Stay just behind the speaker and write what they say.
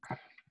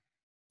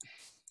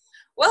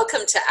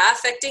Welcome to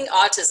Affecting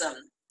Autism.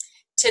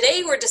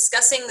 Today we're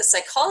discussing the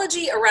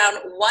psychology around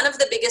one of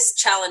the biggest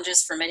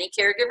challenges for many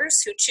caregivers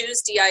who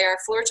choose DIR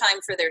floor time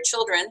for their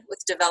children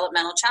with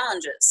developmental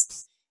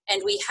challenges.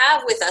 And we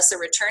have with us a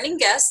returning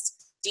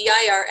guest,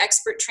 DIR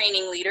expert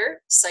training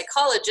leader,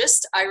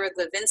 psychologist Ira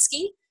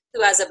Glavinsky,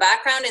 who has a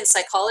background in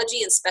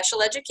psychology and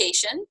special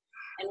education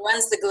and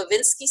runs the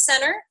Glavinsky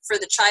Center for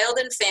the Child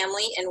and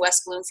Family in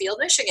West Bloomfield,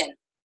 Michigan.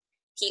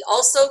 He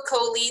also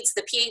co-leads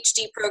the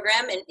PhD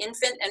program in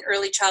infant and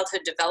early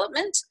childhood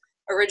development,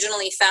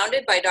 originally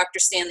founded by Dr.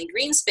 Stanley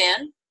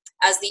Greenspan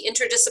as the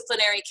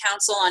Interdisciplinary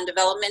Council on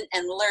Development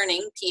and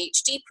Learning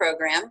PhD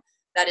program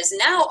that is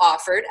now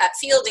offered at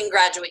Fielding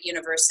Graduate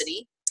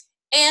University,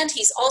 and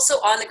he's also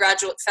on the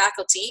graduate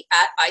faculty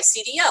at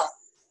ICDL.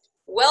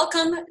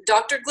 Welcome,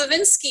 Dr.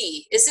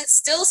 Glavinsky. Is it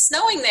still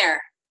snowing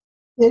there?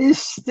 It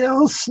is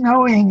still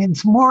snowing.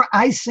 It's more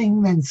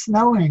icing than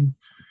snowing.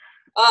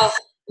 Oh,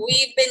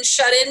 we were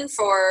shut in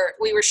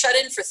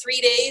for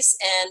 3 days,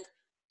 and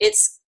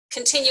it's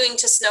continuing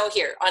to snow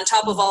here on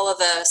top of all of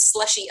the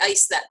slushy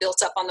ice that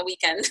built up on the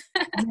weekend.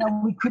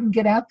 We couldn't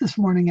get out this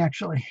morning,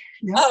 actually.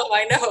 Yep. Oh,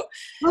 I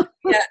know.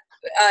 Yeah,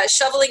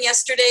 shoveling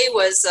yesterday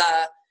was,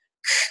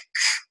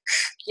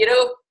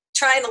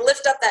 trying to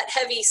lift up that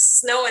heavy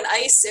snow and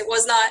ice. It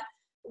was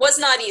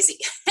not easy.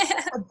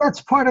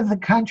 That's part of the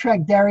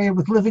contract, Daria,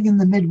 with living in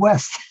the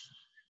Midwest.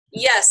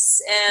 Yes,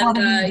 and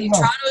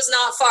Toronto's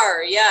not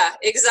far. Yeah,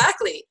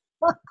 exactly.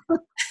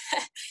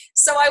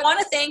 So I want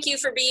to thank you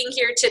for being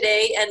here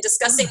today and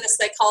discussing the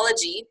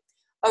psychology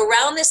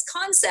around this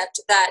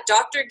concept that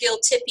Dr. Gil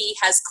Tippy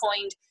has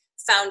coined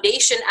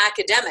foundation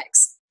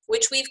academics,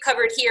 which we've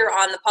covered here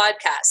on the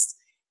podcast.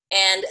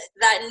 And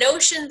that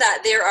notion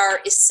that there are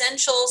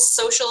essential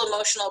social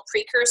emotional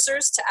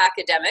precursors to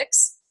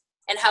academics,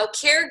 and how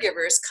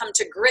caregivers come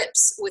to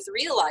grips with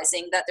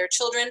realizing that their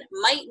children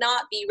might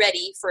not be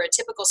ready for a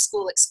typical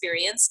school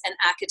experience and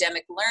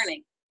academic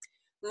learning.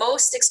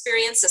 Most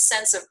experience a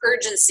sense of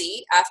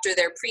urgency after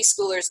their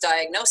preschooler's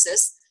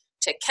diagnosis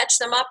to catch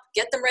them up,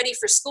 get them ready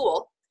for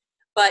school.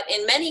 But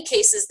in many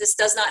cases, this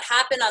does not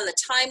happen on the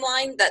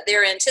timeline that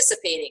they're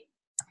anticipating.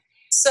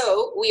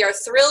 So we are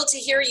thrilled to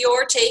hear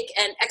your take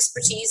and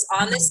expertise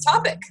on this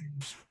topic.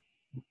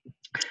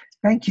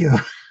 Thank you.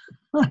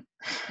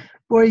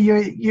 Boy,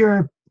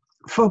 you're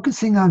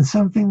focusing on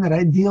something that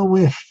I deal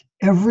with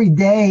every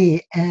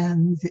day.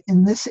 And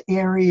in this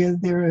area,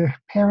 there are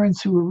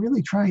parents who are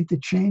really trying to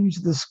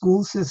change the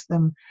school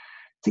system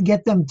to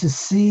get them to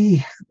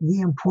see the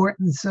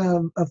importance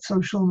of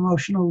social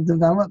emotional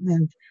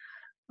development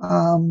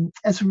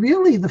as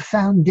really the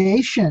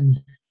foundation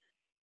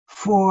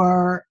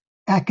for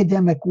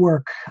academic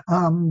work.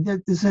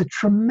 There's a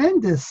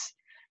tremendous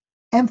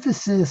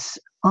emphasis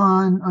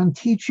on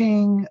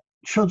teaching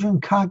children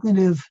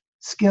cognitive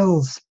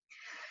skills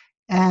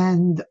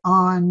and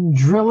on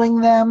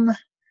drilling them.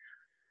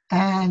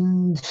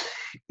 And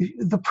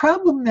the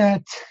problem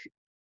that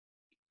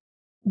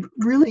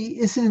really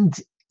isn't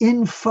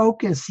in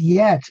focus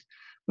yet,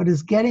 but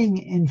is getting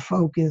in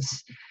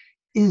focus,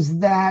 is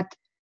that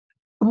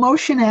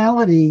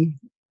emotionality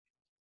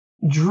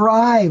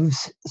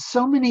drives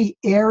so many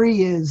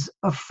areas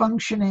of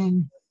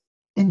functioning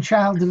in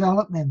child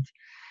development,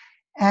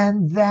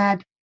 and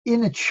that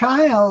in a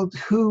child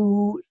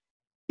who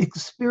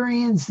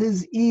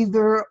experiences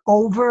either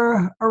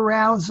over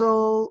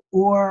arousal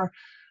or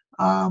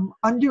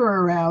under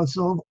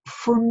arousal,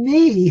 for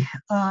me,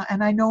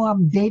 and I know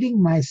I'm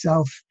dating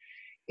myself,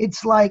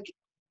 it's like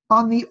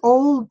on the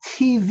old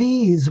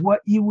TVs,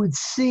 what you would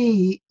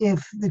see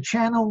if the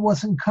channel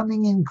wasn't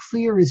coming in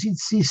clear is you'd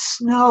see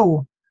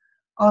snow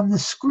on the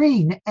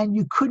screen and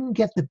you couldn't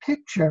get the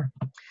picture.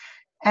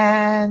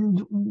 And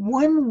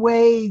one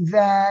way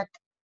that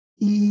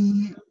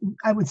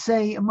I would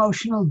say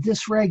emotional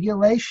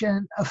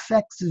dysregulation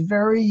affects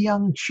very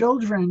young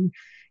children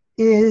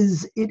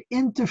is it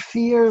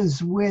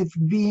interferes with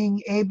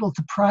being able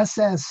to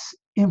process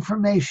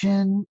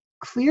information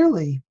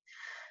clearly.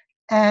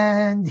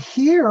 And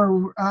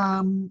here,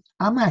 I'm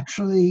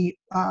actually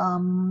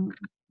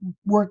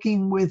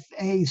working with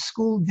a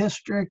school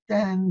district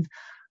and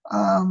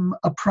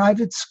a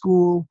private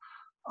school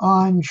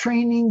on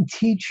training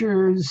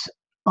teachers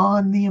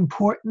on the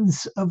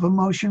importance of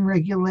emotion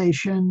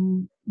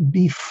regulation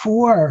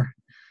before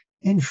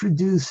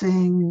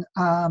introducing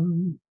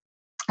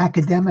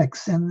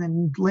academics. And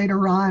then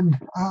later on,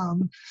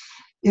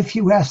 if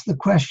you ask the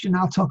question,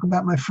 I'll talk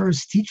about my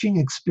first teaching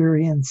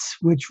experience,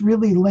 which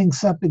really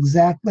links up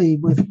exactly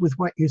with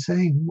what you're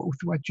saying, with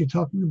what you're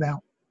talking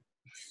about.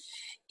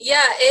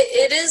 Yeah,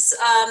 it is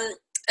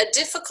a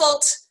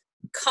difficult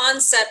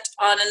concept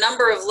on a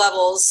number of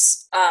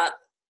levels.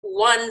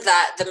 One,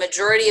 that the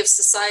majority of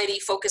society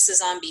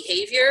focuses on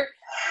behavior,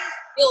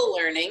 skill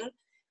learning,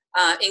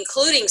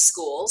 including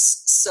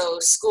schools. So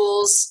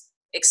schools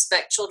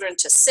expect children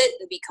to sit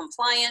and be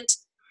compliant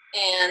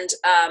and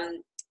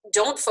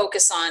don't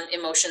focus on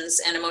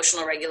emotions and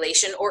emotional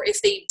regulation, or if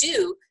they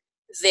do,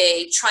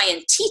 they try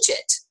and teach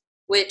it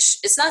which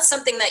is not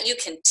something that you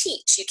can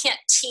teach. You can't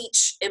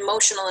teach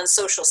emotional and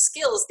social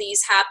skills.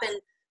 These happen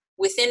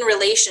within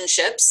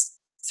relationships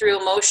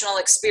through emotional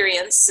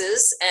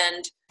experiences,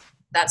 and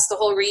that's the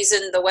whole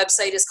reason the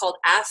website is called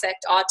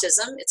Affect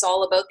Autism. It's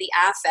all about the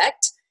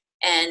affect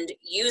and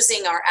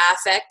using our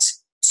affect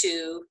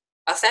to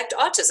affect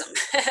autism,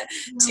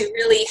 to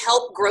really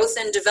help growth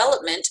and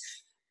development,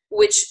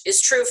 which is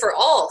true for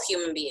all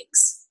human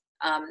beings.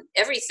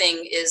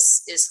 Everything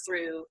is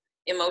through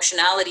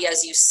emotionality,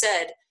 as you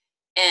said.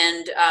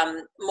 And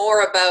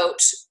more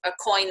about a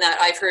coin that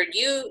I've heard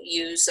you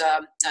use,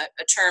 a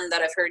term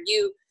that I've heard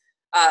you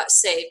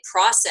say,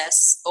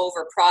 process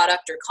over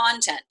product or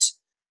content.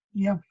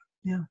 Yeah,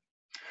 yeah.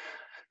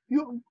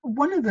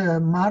 One of the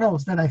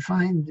models that I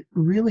find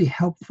really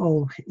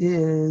helpful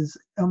is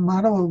a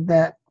model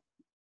that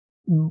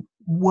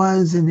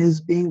was and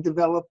is being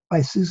developed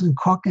by Susan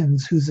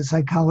Calkins, who's a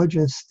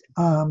psychologist,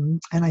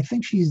 and I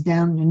think she's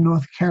down in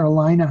North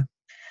Carolina.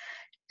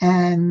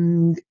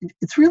 And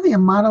it's really a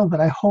model that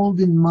I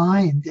hold in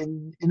mind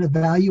in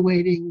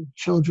evaluating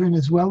children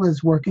as well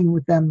as working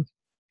with them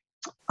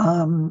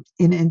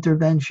in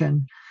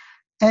intervention.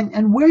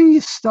 And where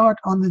you start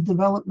on the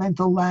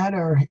developmental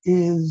ladder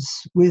is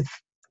with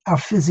our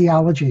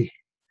physiology.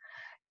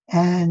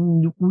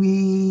 And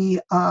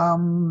we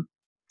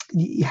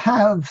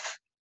have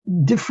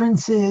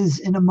differences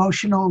in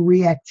emotional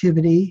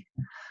reactivity.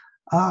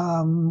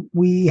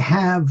 We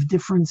have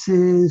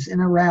differences in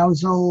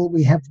arousal.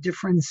 We have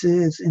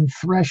differences in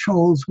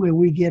thresholds where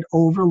we get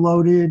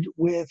overloaded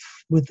with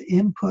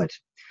input.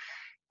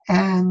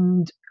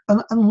 And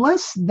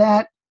unless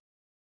that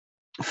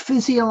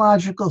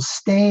physiological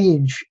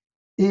stage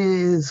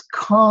is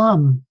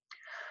calm,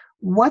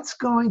 what's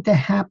going to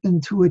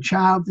happen to a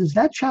child is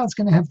that child's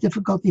going to have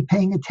difficulty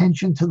paying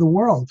attention to the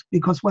world,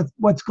 because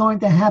what's going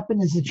to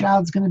happen is the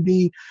child's going to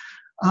be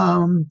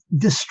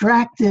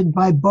distracted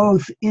by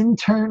both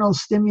internal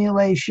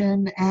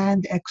stimulation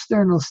and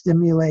external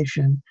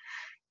stimulation.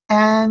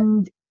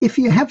 And if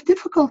you have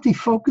difficulty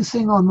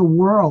focusing on the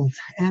world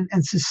and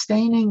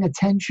sustaining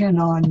attention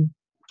on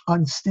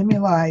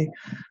stimuli,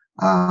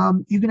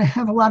 you're going to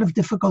have a lot of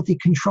difficulty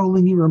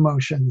controlling your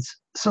emotions.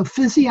 So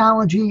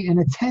physiology and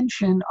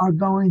attention are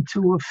going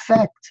to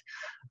affect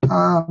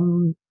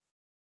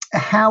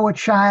how a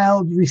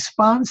child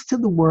responds to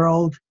the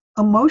world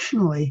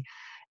emotionally.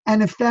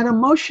 And if that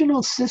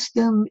emotional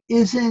system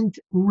isn't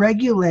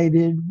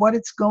regulated, what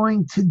it's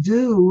going to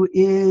do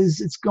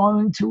is it's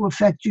going to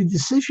affect your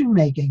decision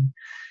making.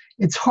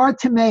 It's hard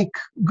to make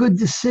good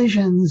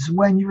decisions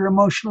when you're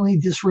emotionally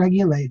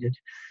dysregulated.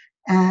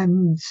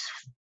 And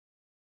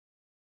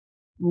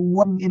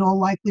one, in all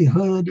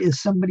likelihood,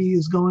 is somebody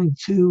who's going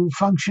to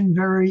function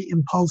very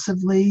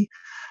impulsively,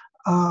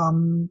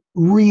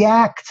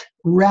 react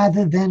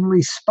rather than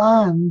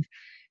respond,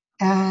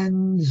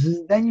 and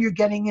then you're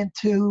getting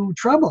into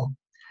trouble.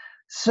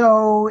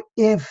 So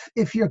if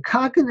your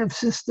cognitive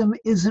system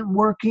isn't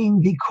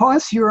working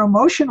because your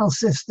emotional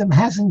system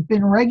hasn't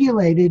been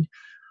regulated,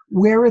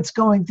 where it's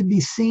going to be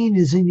seen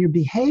is in your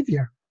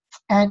behavior.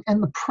 And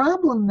the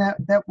problem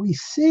that we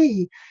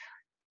see,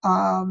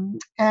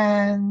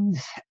 and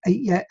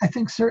I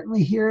think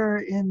certainly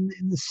here in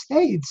the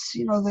States,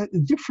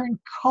 the different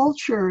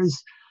cultures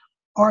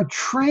are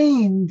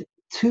trained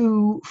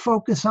to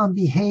focus on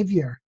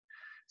behavior.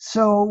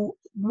 So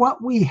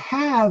what we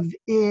have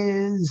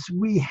is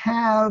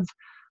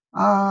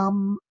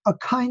a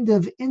kind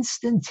of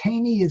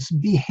instantaneous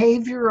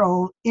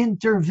behavioral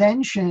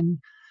intervention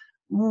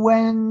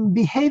when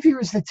behavior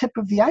is the tip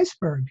of the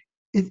iceberg.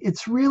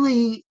 It's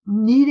really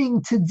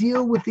needing to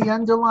deal with the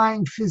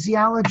underlying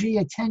physiology,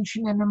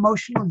 attention, and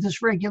emotional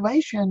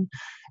dysregulation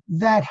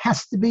that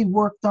has to be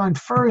worked on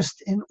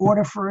first in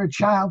order for a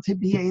child to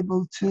be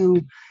able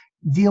to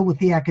deal with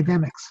the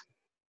academics.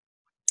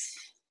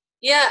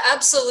 Yeah,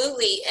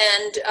 absolutely.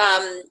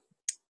 And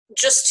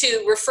just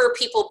to refer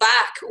people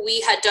back,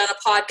 we had done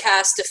a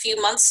podcast a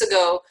few months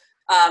ago,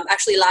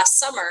 actually last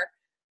summer,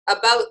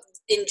 about,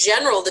 in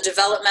general, the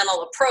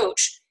developmental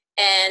approach.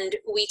 And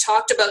we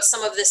talked about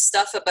some of this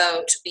stuff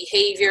about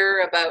behavior,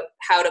 about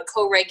how to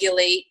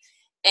co-regulate.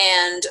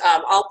 And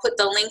I'll put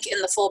the link in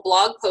the full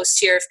blog post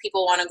here if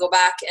people want to go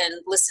back and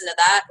listen to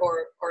that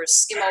or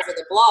skim over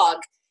the blog.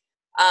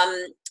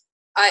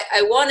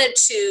 I wanted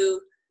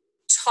to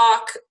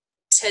talk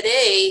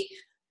today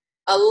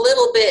a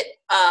little bit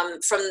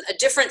from a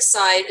different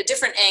side, a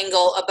different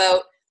angle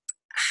about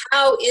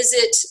how is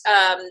it,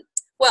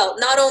 well,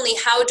 not only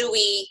how do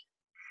we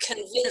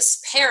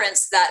convince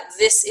parents that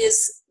this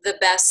is the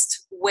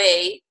best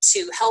way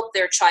to help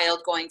their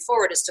child going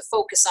forward is to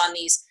focus on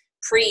these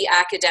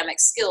pre-academic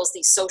skills,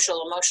 these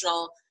social,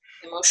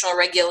 emotional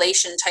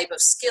regulation type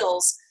of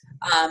skills,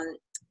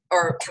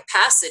 or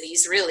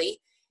capacities really,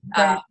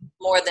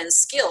 more than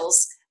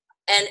skills.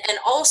 And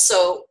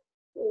also,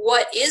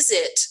 what is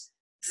it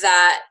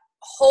that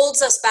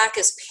holds us back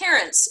as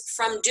parents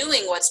from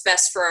doing what's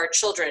best for our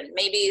children?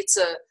 Maybe it's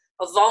a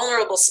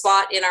vulnerable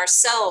spot in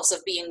ourselves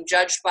of being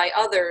judged by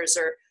others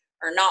or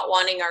not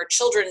wanting our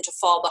children to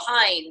fall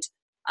behind.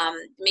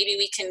 Maybe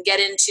we can get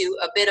into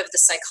a bit of the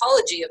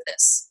psychology of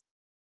this.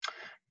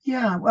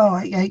 Yeah, well,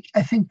 I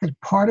think that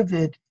part of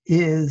it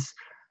is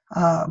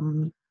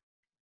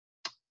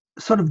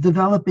sort of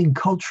developing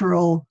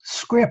cultural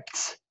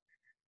scripts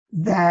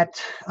that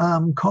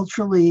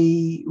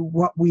culturally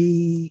what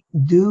we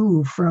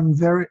do from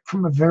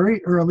a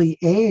very early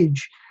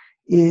age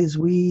is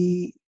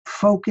we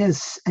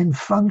focus and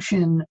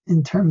function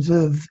in terms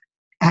of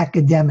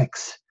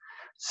academics.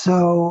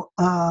 So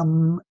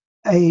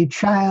a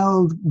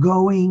child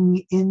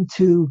going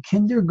into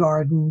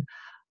kindergarten,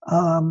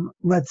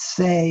 let's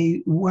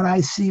say, what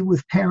I see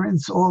with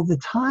parents all the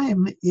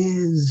time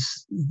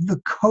is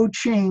the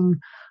coaching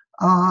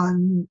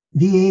on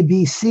the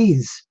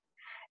ABCs.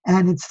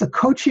 And it's the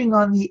coaching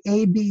on the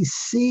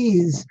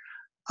ABCs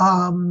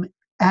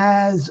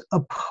as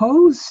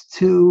opposed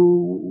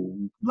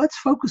to, let's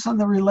focus on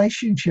the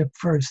relationship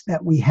first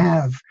that we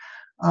have.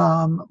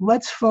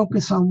 Let's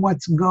focus on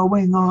what's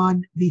going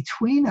on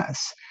between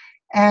us.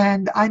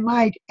 And I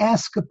might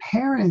ask a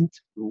parent,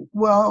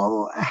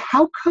 well,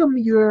 how come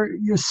you're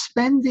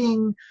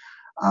spending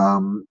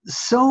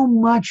so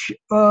much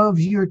of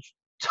your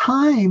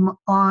time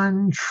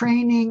on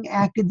training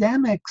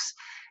academics?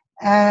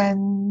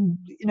 And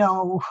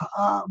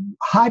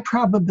high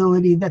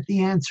probability that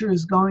the answer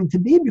is going to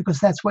be because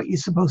that's what you're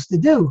supposed to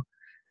do,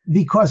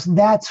 because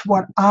that's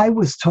what I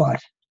was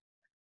taught,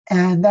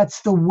 and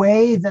that's the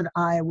way that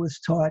I was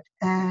taught.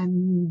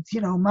 And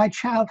my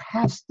child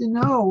has to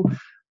know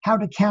how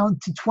to count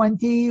to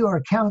 20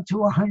 or count to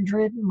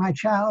 100. My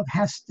child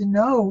has to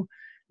know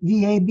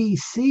the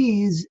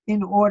ABCs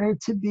in order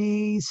to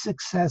be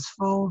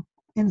successful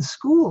in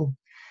school.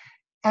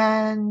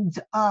 And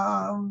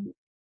I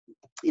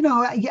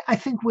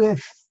think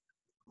with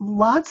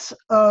lots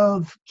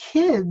of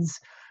kids,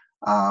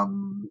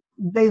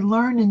 they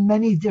learn in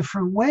many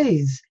different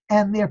ways,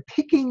 and they're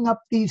picking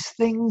up these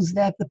things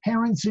that the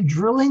parents are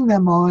drilling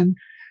them on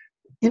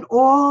in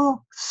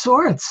all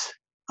sorts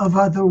of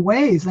other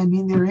ways. I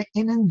mean, they're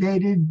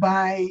inundated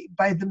by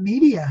the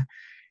media,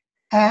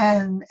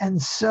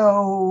 and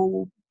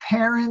so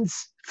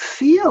parents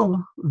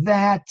feel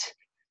that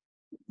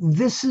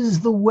this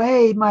is the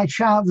way my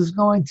child is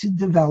going to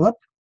develop.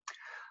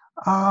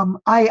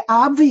 I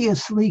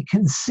obviously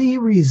can see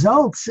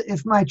results.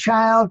 If my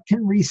child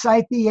can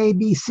recite the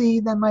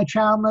ABC, then my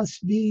child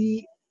must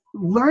be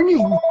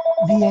learning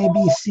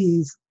the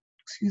ABCs.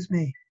 Excuse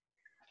me.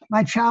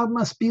 My child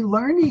must be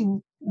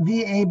learning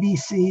the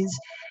ABCs,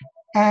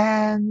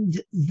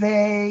 and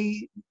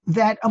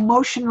that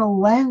emotional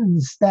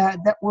lens that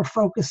we're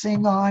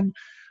focusing on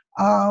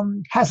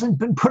hasn't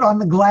been put on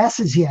the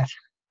glasses yet.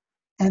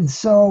 And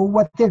so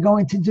what they're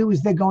going to do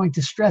is they're going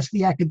to stress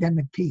the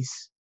academic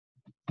piece.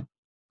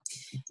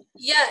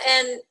 Yeah,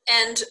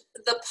 and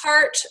the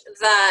part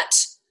that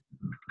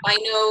I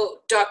know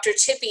Dr.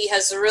 Tippie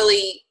has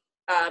really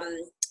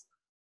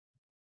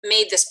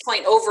made this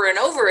point over and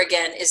over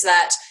again is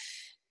that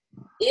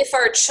if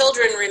our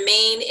children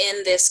remain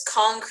in this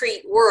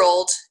concrete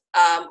world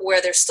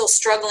where they're still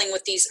struggling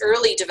with these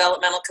early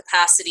developmental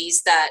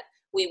capacities that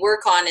we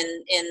work on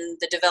in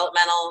the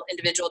developmental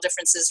individual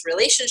differences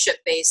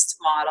relationship-based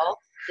model,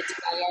 the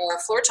DIR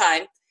floor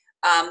time,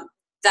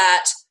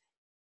 that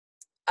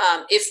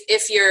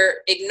if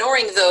you're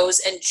ignoring those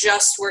and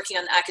just working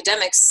on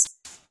academics,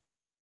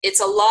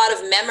 it's a lot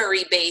of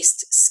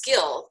memory-based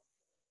skill.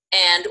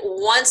 And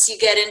once you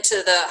get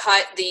into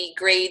the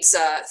grades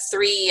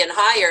 3 and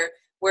higher,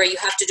 where you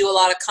have to do a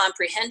lot of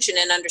comprehension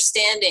and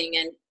understanding,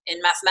 and in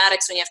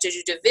mathematics when you have to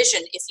do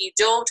division, if you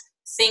don't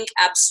think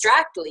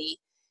abstractly,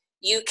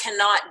 you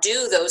cannot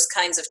do those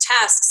kinds of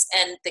tasks,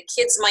 and the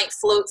kids might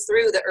float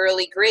through the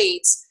early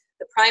grades,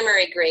 the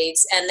primary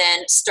grades, and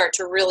then start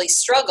to really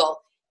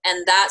struggle.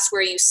 And that's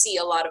where you see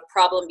a lot of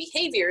problem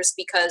behaviors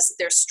because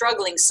they're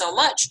struggling so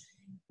much.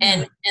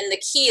 And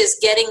the key is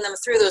getting them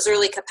through those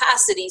early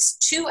capacities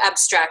to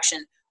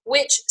abstraction,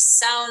 which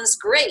sounds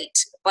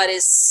great, but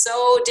is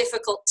so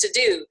difficult to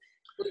do.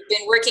 We've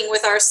been working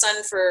with our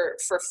son for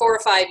 4 or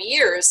 5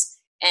 years,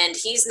 and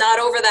he's not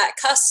over that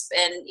cusp.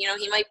 And,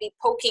 he might be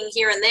poking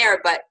here and there,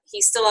 but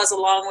he still has a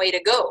long way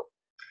to go.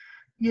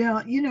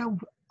 Yeah, you're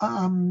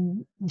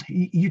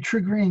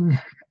triggering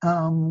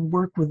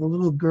work with a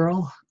little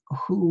girl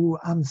who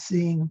I'm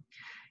seeing,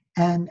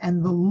 and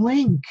the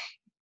link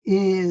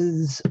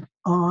is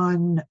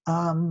on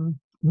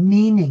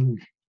meaning,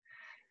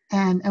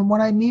 and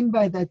what I mean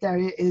by that,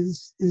 Daria,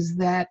 is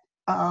that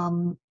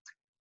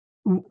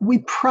we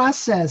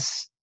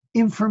process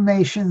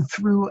information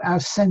through our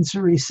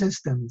sensory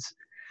systems,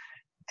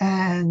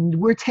 and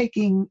we're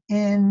taking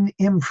in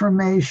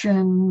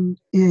information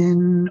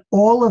in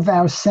all of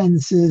our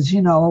senses,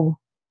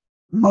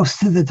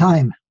 most of the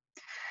time.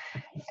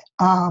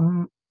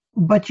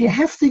 But you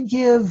have to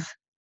give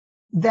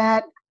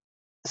that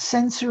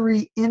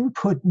sensory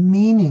input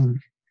meaning.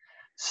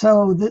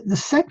 So the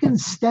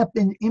second step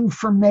in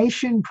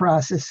information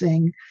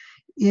processing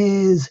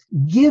is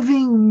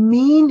giving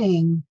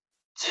meaning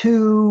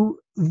to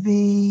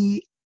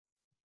the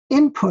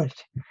input.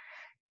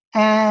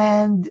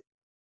 And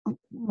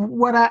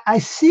what I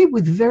see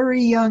with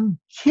very young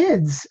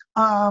kids,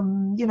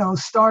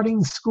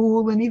 starting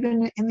school and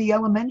even in the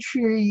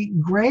elementary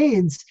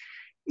grades,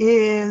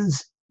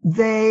 is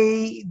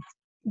they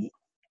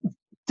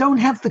don't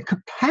have the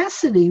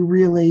capacity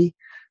really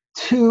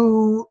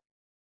to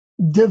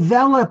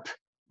develop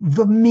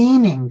the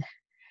meaning.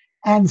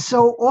 And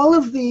so all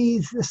of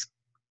this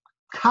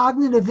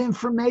cognitive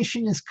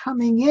information is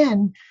coming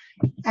in,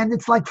 and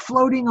it's like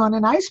floating on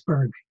an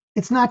iceberg.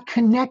 It's not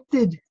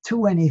connected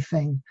to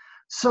anything.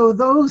 So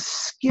those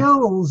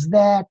skills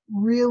that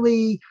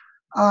really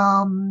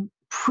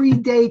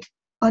predate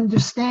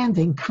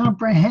understanding,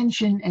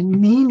 comprehension, and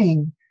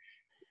meaning,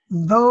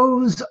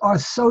 those are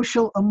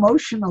social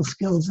emotional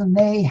skills, and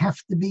they have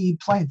to be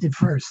planted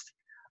first.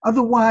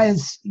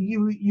 Otherwise,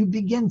 you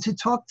begin to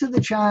talk to the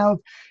child,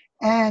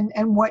 and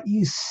what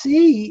you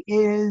see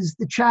is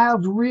the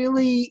child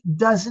really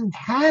doesn't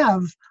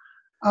have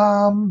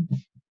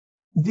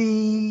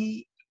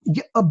the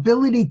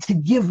ability to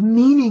give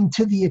meaning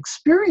to the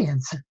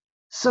experience,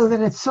 so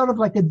that it's sort of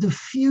like a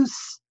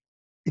diffuse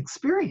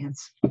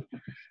experience.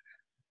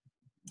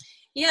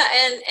 Yeah,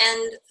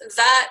 and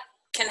that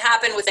can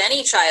happen with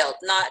any child,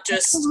 not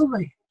just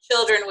Absolutely.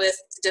 children with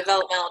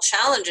developmental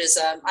challenges.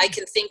 I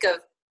can think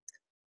of,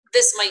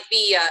 this might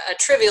be a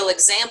trivial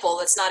example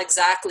that's not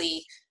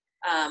exactly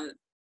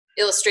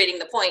illustrating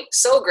the point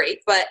so great,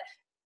 but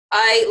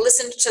I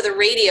listened to the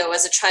radio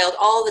as a child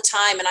all the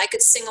time, and I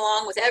could sing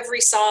along with every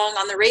song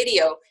on the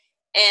radio.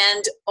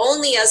 And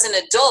only as an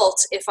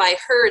adult, if I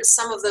heard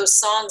some of those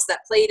songs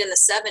that played in the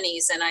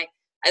 70s and I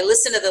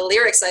listened to the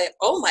lyrics,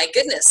 oh my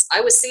goodness,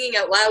 I was singing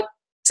out loud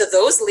to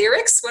those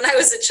lyrics when I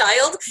was a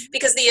child,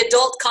 because the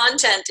adult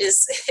content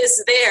is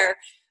there.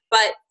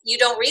 But you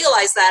don't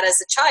realize that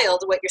as a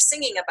child, what you're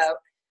singing about.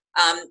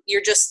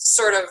 You're just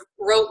sort of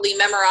rotely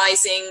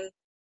memorizing,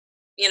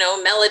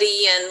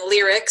 melody and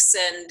lyrics,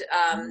 and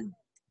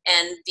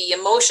the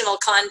emotional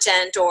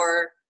content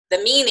or the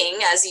meaning,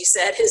 as you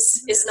said,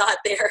 is not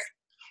there.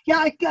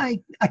 Yeah,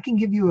 I can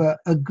give you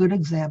a good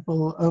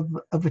example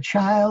of a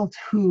child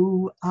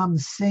who I'm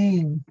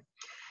seeing,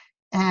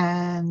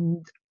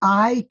 and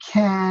I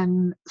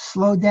can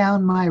slow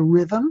down my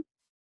rhythm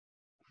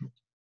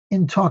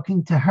in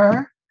talking to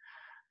her.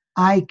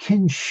 I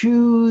can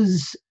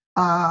choose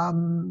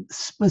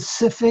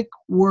specific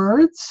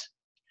words.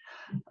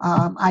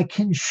 I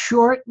can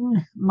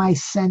shorten my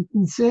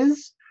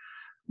sentences,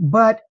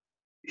 but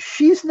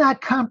she's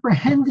not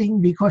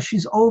comprehending because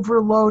she's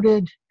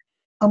overloaded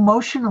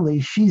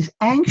emotionally. She's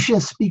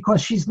anxious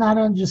because she's not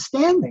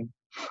understanding.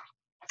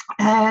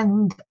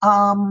 And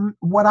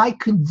what I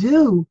could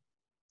do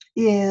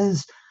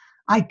is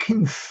I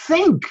can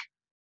think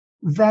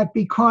that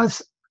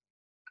because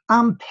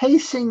I'm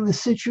pacing the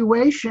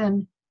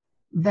situation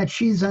that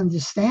she's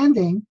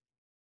understanding,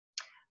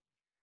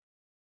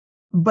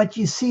 but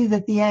you see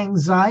that the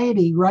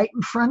anxiety right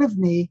in front of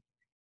me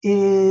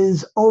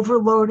is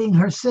overloading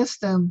her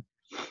system,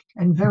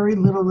 and very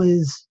little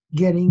is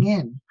getting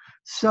in.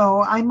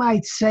 So I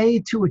might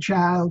say to a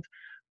child,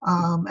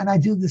 and I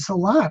do this a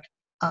lot,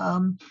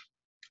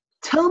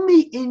 tell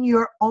me in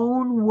your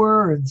own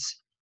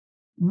words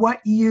what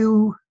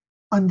you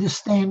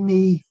understand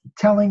me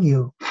telling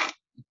you.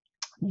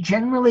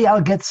 Generally,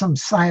 I'll get some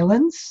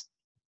silence,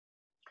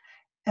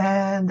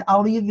 and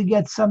I'll either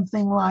get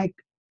something like,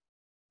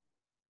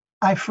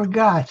 I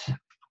forgot,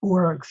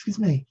 or excuse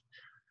me,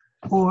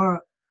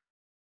 or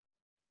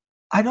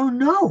I don't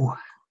know.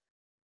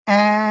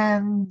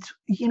 And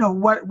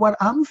what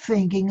I'm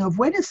thinking of,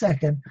 wait a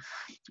second,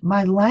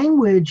 my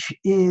language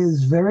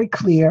is very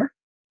clear.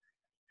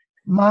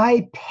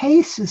 My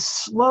pace is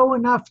slow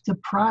enough to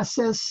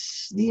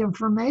process the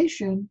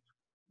information.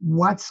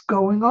 What's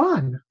going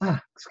on?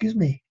 Excuse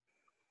me.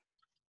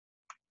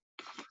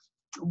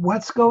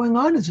 What's going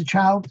on is a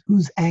child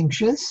who's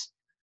anxious,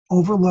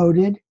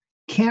 overloaded,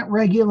 can't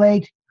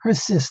regulate her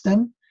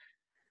system.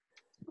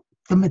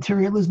 The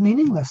material is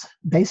meaningless,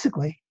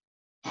 basically.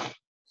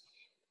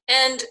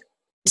 And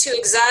to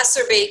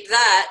exacerbate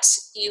that,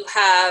 you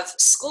have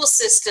school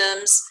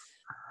systems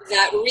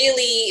that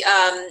really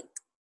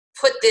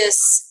put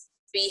this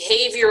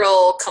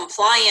behavioral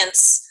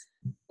compliance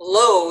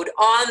load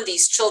on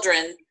these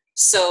children,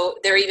 so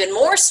they're even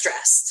more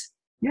stressed.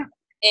 Yeah.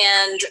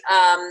 And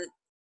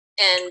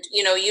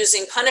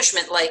using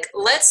punishment, like,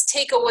 let's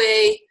take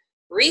away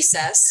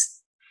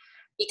recess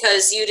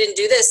because you didn't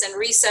do this, and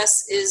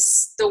recess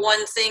is the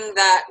one thing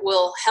that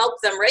will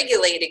help them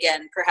regulate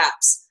again,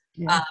 perhaps.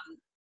 Yeah.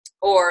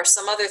 Or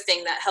some other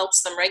thing that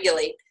helps them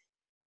regulate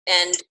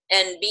and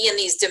be in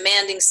these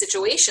demanding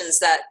situations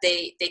that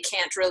they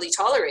can't really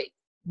tolerate.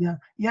 Yeah,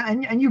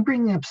 and you're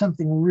bringing up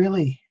something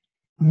really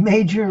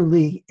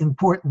majorly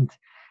important,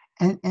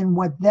 and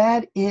what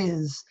that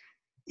is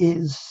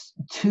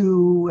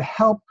to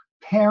help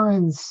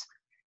parents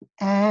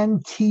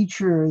and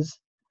teachers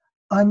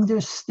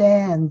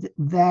understand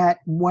that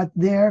what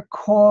they're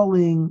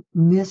calling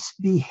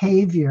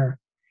misbehavior,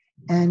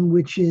 and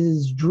which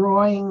is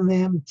drawing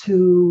them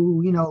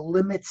to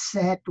limit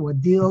set or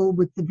deal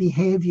with the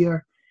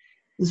behavior,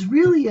 is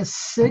really a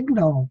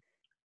signal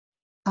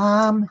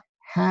I'm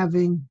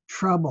having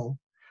trouble.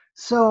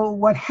 So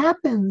what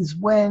happens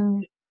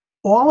when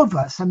all of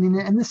us, I mean,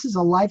 and this is a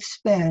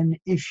lifespan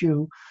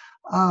issue,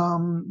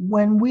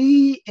 when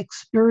we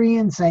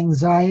experience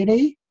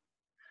anxiety,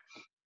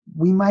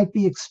 we might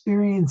be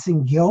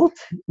experiencing guilt,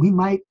 we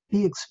might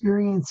be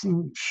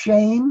experiencing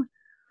shame.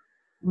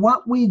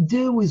 What we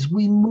do is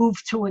we move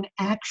to an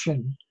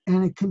action,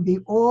 and it can be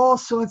all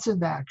sorts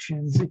of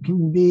actions. It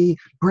can be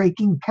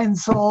breaking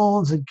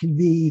pencils, it can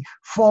be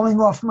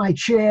falling off my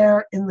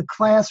chair in the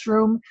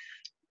classroom,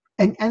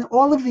 and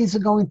all of these are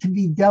going to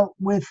be dealt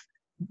with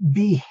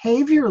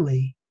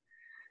behaviorally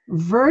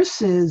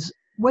versus,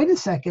 wait a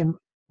second,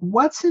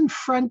 what's in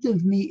front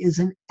of me is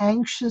an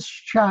anxious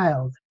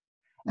child.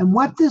 And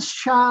what this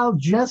child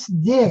just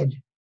did,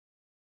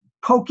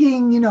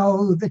 poking,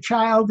 the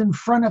child in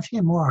front of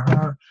him or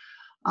her,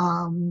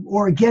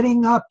 or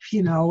getting up,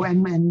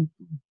 and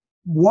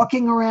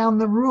walking around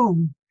the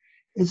room,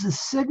 is a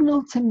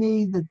signal to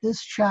me that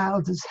this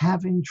child is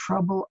having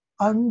trouble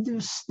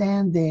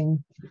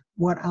understanding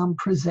what I'm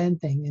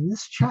presenting. And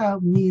this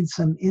child needs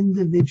some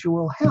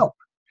individual help.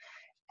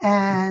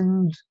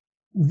 And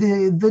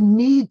the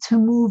need to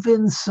move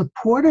in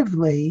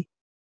supportively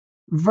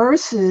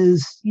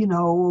versus,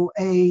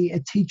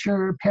 a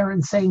teacher,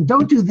 parent saying,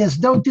 don't do this,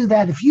 don't do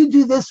that. If you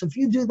do this, if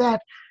you do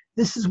that,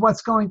 this is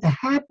what's going to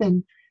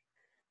happen,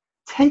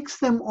 takes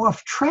them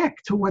off track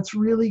to what's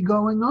really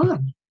going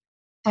on.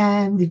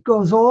 And it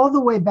goes all the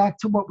way back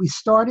to what we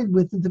started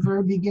with at the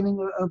very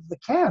beginning of the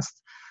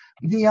cast.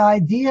 The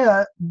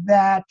idea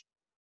that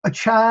a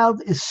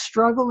child is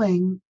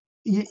struggling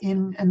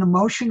in an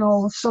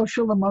emotional,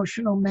 social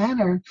emotional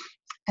manner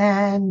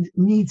and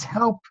needs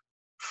help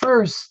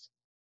first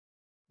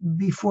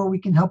before we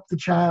can help the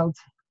child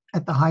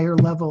at the higher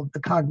level,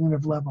 the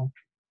cognitive level.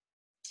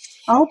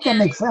 I hope that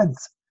makes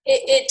sense.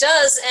 It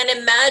does. And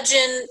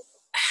imagine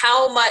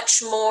how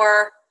much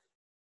more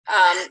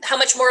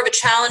of a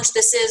challenge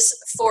this is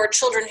for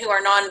children who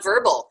are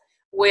nonverbal,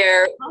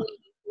 where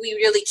we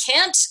really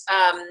can't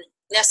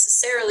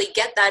necessarily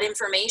get that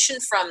information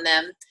from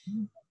them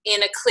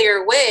in a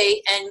clear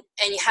way, and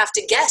you have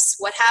to guess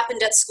what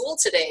happened at school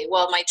today.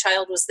 Well, my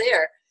child was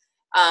there.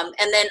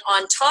 And then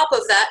on top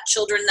of that,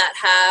 children that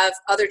have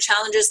other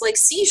challenges like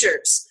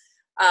seizures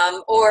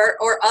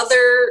or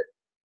other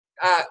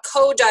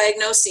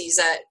co-diagnoses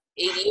at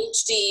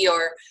ADHD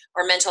or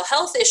mental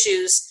health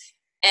issues,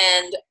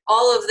 and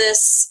all of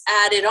this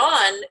added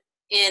on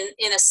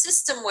in a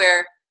system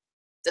where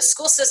the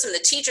school system, the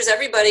teachers,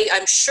 everybody,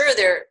 I'm sure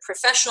they're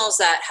professionals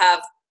that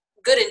have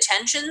good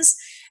intentions.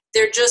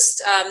 They're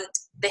just,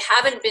 they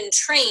haven't been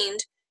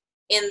trained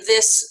in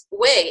this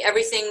way.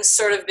 Everything's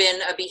sort of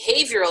been a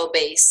behavioral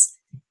base.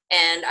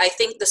 And I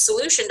think the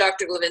solution,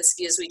 Dr.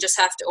 Glavinsky, is we just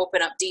have to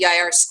open up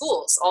DIR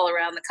schools all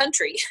around the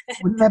country.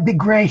 Wouldn't that be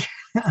great?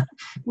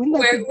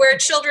 where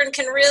children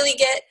can really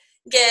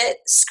get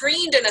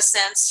screened, in a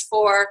sense,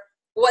 for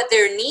what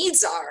their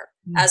needs are,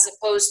 as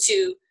opposed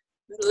to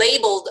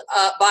labeled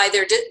by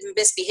their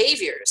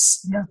misbehaviors.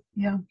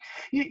 Yeah.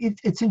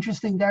 It's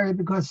interesting, Daria,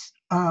 because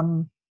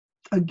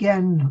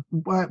again,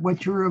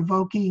 what you're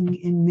evoking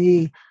in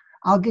me,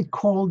 I'll get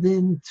called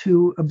in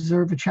to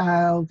observe a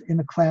child in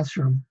a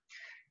classroom.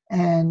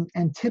 And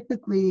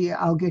typically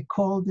I'll get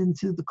called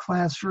into the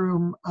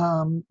classroom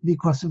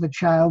because of a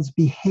child's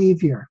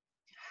behavior.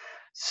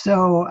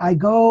 So I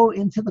go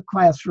into the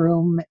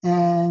classroom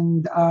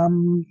and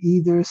I'm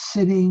either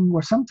sitting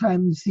or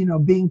sometimes,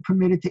 being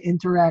permitted to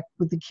interact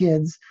with the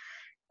kids,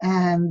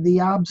 and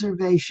the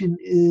observation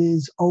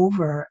is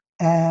over.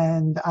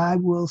 And I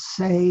will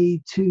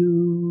say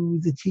to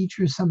the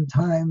teacher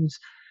sometimes,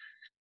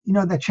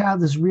 that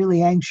child is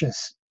really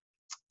anxious.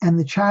 And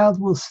the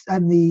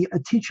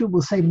teacher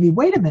will say to me,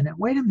 wait a minute,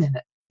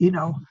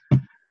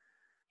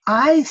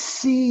 I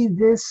see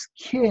this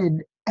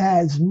kid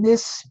as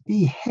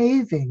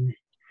misbehaving.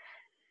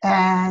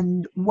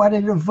 And what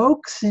it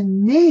evokes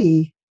in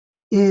me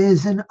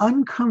is an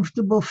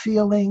uncomfortable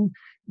feeling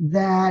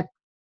that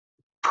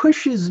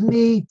pushes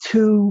me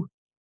to,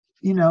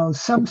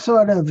 some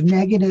sort of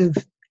negative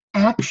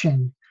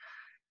action.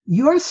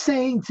 You're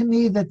saying to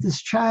me that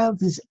this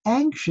child is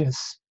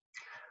anxious.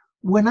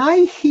 When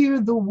I hear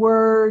the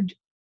word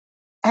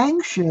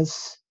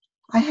anxious,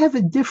 I have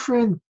a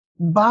different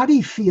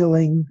body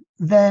feeling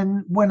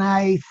than when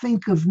I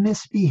think of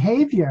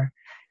misbehavior.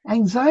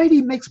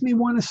 Anxiety makes me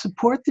want to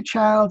support the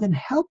child and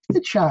help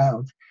the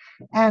child.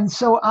 And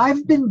so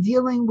I've been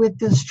dealing with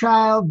this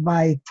child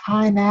by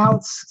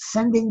timeouts,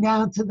 sending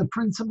down to the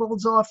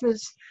principal's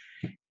office.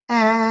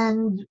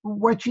 And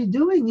what you're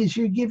doing is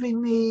you're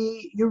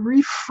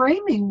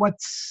reframing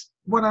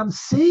what I'm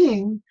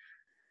seeing,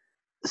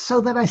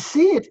 so that I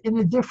see it in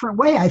a different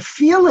way. I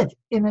feel it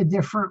in a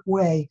different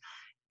way.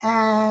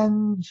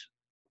 And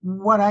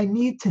what I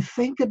need to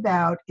think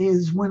about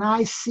is, when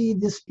I see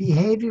this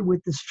behavior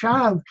with this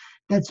child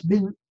that's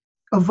been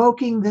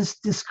evoking this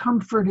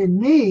discomfort in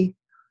me,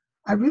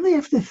 I really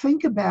have to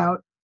think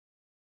about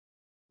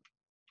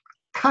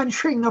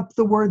conjuring up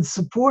the word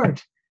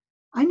support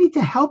I need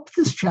to help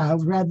this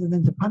child rather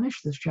than to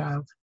punish this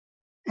child.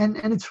 And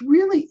it's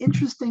really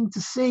interesting to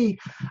see.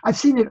 I've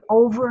seen it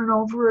over and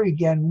over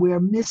again where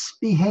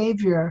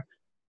misbehavior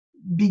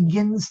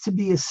begins to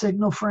be a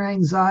signal for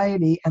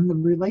anxiety, and the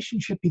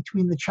relationship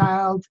between the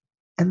child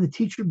and the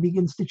teacher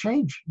begins to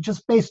change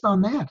just based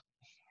on that.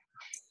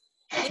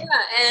 Yeah,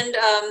 and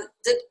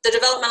the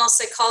developmental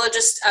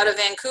psychologist out of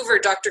Vancouver,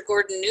 Dr.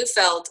 Gordon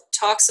Neufeld,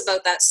 talks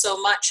about that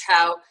so much,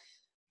 how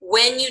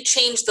when you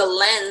change the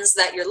lens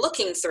that you're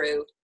looking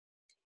through,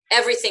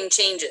 everything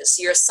changes.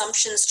 Your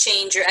assumptions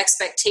change, your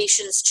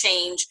expectations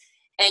change,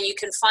 and you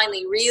can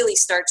finally really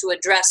start to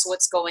address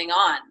what's going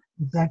on.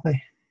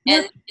 Exactly.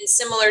 And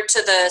similar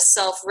to the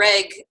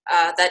self-reg,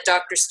 that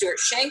Dr. Stuart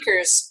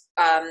Shanker's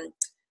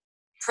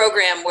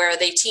program where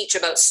they teach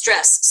about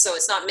stress. So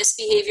it's not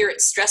misbehavior,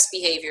 it's stress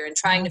behavior, and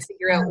trying to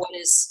figure out what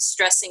is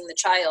stressing the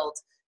child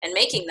and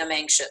making them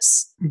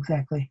anxious.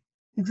 Exactly.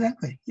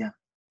 Yeah.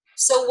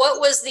 So what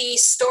was the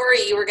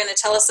story you were going to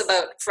tell us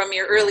about from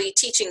your early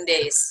teaching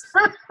days?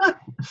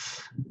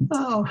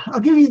 Oh, I'll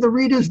give you the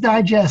Reader's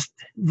Digest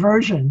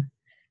version.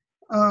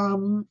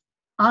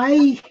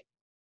 I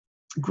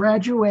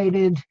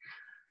graduated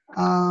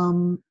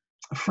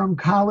from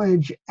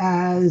college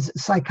as a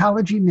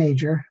psychology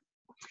major,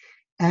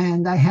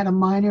 and I had a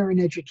minor in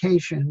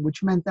education,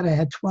 which meant that I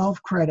had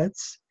 12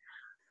 credits.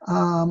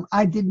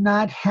 I did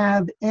not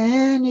have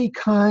any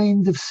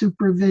kind of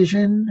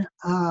supervision.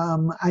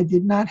 I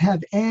did not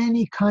have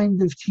any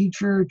kind of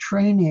teacher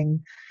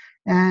training.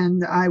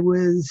 And I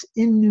was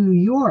in New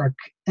York.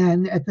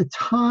 And at the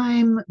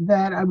time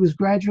that I was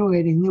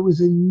graduating, there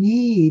was a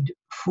need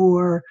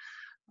for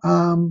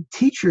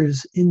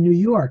teachers in New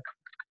York.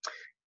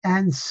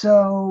 And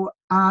so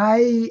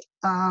I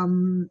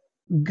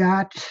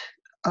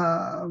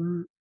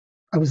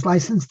I was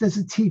licensed as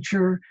a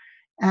teacher,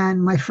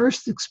 and my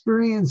first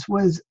experience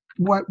was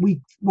what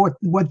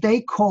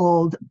they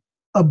called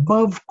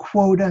above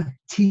quota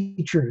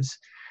teachers.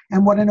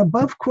 And what an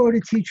above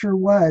quota teacher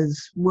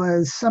was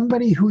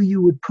somebody who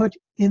you would put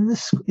in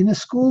a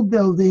school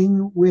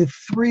building with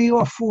 3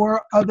 or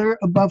 4 other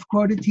above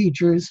quota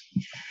teachers,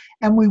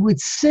 and we would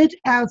sit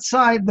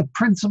outside the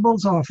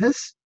principal's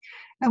office.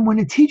 And when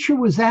a teacher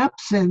was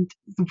absent,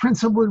 the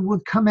principal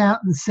would come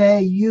out and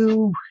say,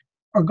 "You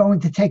are going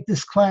to take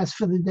this class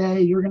for the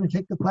day. You're going to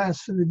take the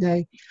class for the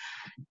day."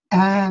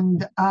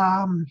 And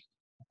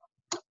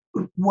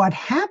what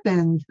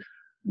happened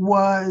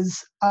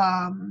was,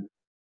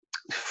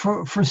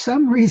 for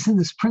some reason,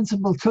 this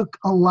principal took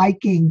a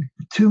liking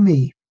to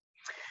me.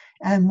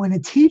 And when a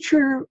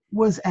teacher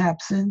was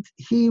absent,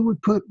 he would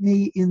put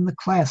me in the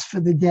class for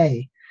the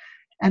day.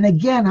 And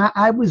again,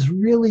 I was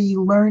really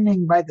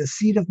learning by the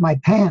seat of my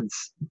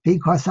pants,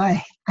 because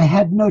I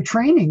had no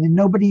training and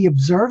nobody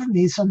observed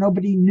me, so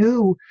nobody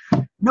knew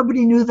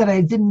that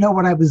I didn't know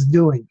what I was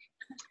doing.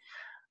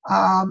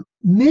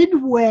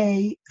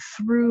 Midway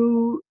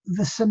through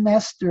the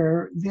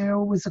semester, there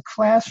was a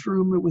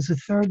classroom. It was a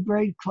 3rd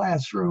grade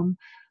classroom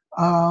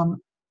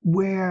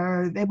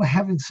where they were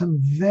having some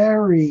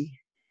very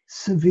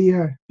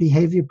severe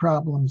behavior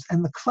problems.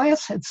 And the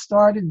class had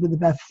started with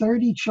about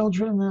 30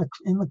 children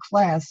in the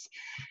class.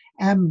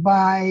 And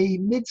by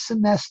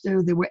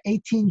mid-semester, there were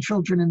 18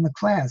 children in the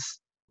class.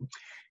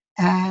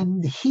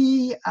 And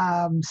he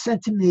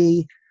said to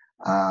me,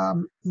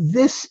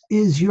 "This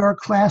is your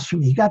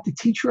classroom." He got the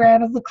teacher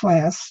out of the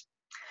class.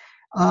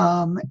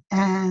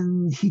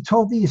 And he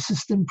told the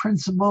assistant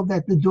principal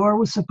that the door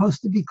was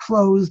supposed to be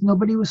closed.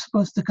 Nobody was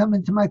supposed to come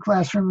into my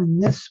classroom.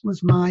 And this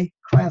was my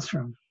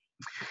classroom.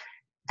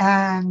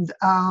 And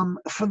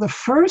for the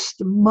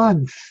first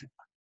month,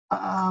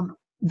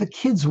 the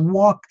kids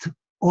walked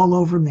all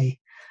over me.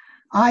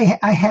 I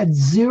had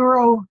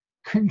zero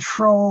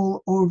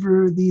control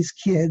over these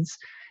kids.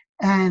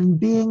 And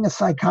being a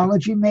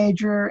psychology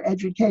major,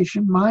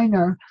 education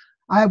minor,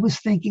 I was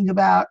thinking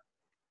about,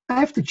 I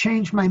have to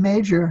change my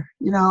major.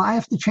 I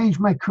have to change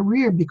my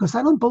career, because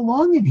I don't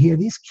belong in here.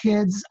 These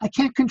kids, I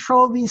can't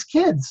control these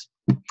kids.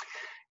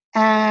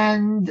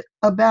 And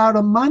about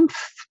a month,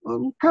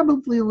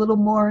 probably a little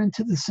more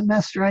into the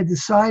semester, I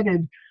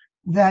decided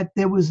that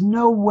there was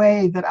no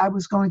way that I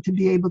was going to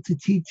be able to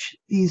teach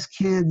these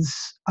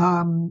kids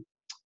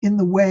in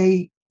the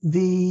way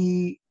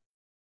the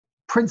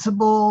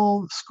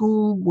principal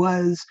school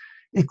was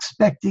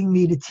expecting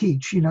me to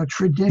teach,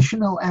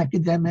 traditional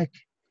academic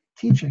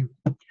teaching.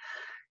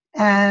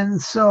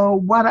 And so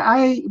what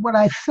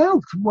I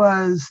felt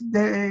was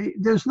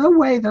there's no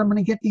way that I'm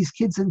going to get these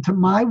kids into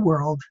my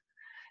world.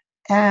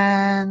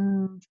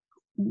 And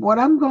what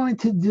I'm going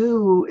to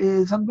do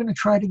is I'm going to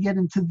try to get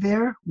into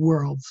their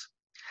worlds.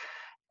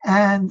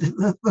 And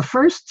the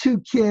first 2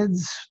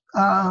 kids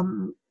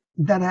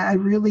that I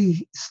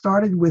really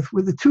started with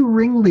were the 2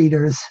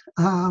 ringleaders.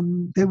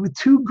 There were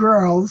 2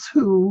 girls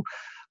who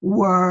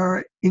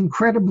were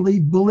incredibly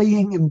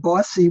bullying and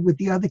bossy with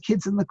the other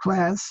kids in the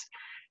class.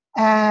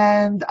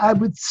 And I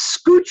would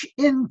scooch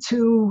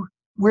into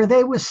where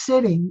they were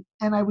sitting,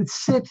 and I would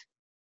sit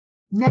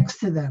next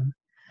to them.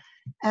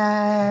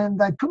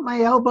 and I put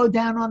my elbow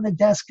down on the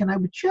desk and I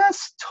would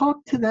just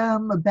talk to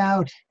them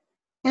about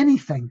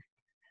anything.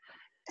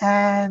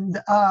 And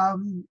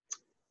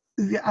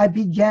I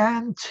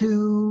began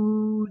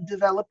to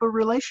develop a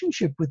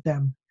relationship with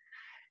them.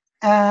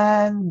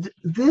 And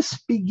this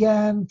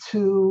began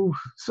to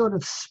sort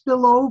of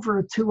spill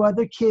over to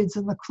other kids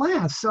in the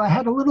class. So I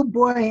had a little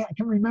boy, I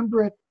can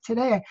remember it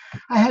today.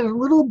 I had a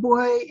little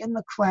boy in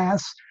the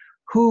class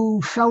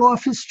who fell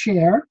off his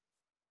chair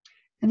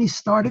and he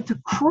started to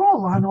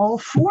crawl on all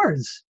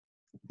fours.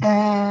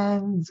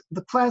 And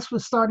the class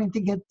was starting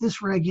to get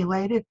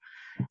dysregulated.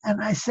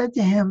 And I said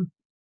to him,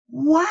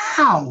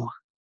 "Wow,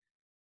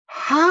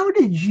 how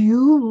did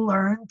you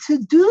learn to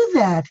do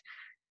that?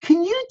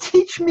 Can you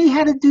teach me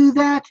how to do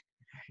that?"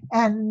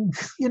 And,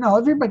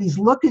 everybody's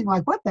looking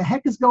like, what the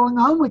heck is going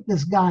on with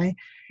this guy?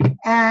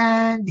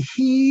 And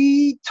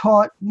he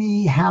taught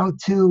me how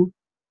to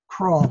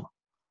crawl.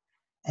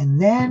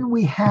 And then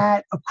we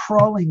had a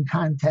crawling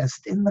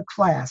contest in the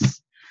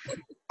class.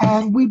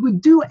 And we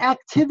would do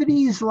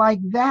activities like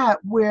that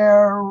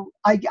where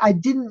I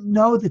didn't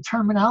know the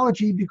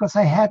terminology because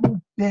I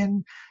hadn't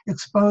been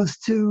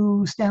exposed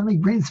to Stanley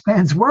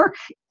Greenspan's work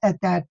at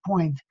that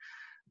point.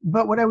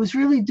 But what I was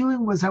really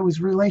doing was I was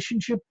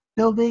relationship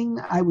building,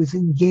 I was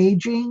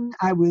engaging,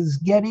 I was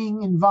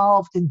getting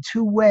involved in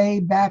two-way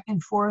back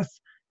and forth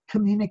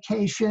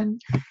communication.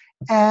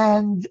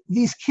 And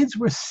these kids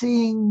were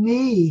seeing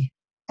me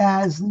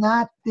as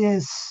not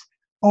this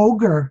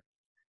ogre,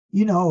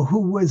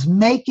 who was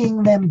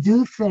making them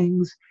do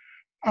things.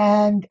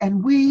 And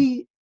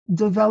we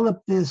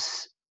developed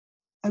this.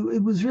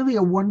 It was really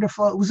a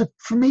wonderful,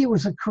 for me, it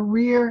was a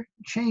career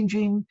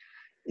changing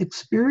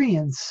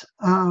experience.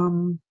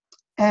 And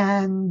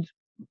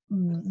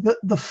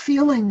the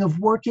feeling of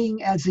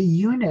working as a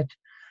unit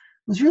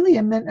was really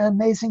an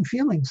amazing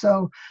feeling.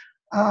 So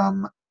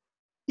at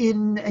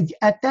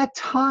that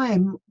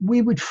time,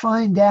 we would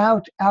find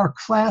out our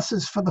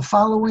classes for the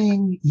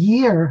following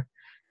year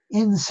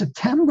in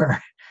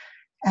September.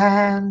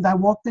 And I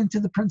walked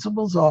into the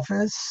principal's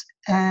office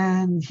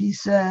and he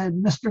said,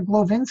 "Mr.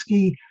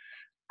 Glovinsky,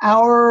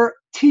 our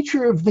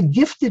teacher of the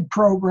gifted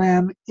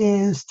program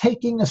is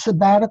taking a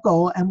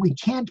sabbatical and we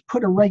can't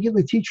put a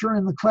regular teacher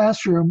in the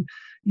classroom.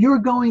 You're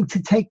going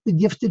to take the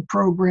gifted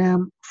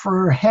program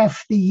for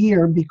half the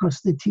year because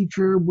the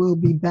teacher will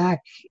be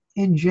back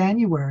in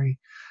January."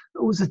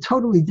 It was a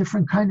totally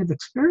different kind of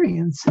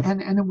experience.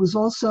 And it was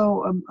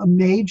also a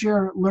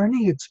major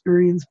learning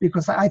experience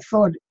because I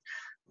thought,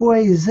 boy,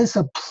 is this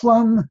a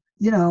plum,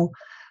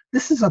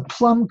 this is a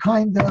plum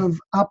kind of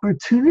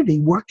opportunity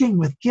working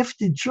with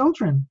gifted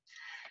children.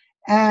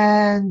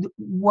 And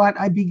what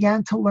I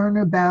began to learn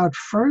about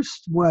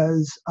first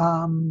was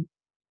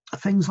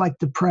things like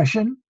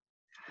depression,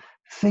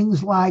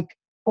 things like,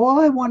 all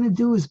I want to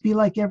do is be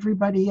like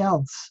everybody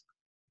else.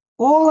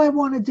 All I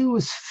want to do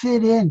is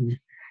fit in.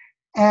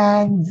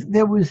 And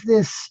there was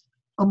this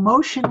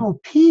emotional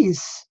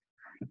piece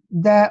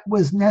that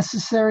was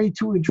necessary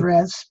to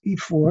address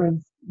before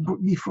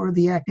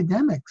the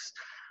academics.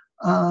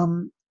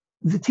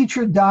 The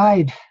teacher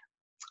died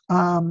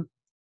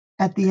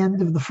at the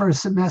end of the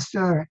first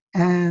semester,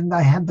 and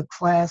I had the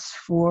class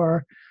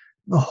for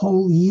the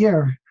whole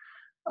year.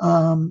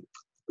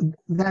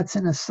 That's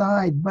an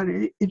aside, but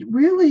it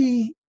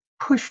really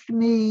pushed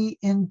me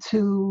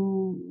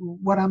into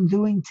what I'm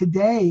doing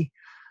today.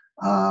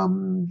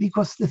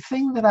 Because the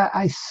thing that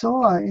I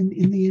saw in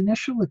the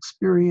initial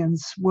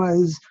experience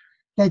was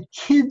that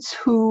kids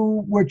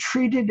who were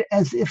treated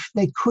as if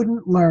they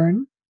couldn't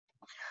learn,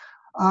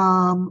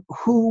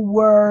 who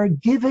were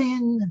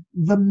given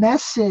the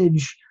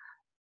message,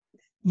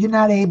 "You're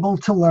not able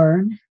to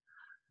learn,"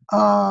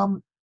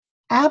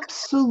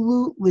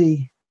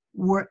 absolutely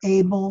were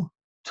able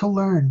to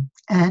learn.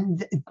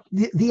 And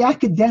the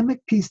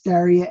academic piece,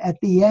 Daria, at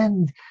the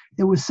end,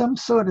 there was some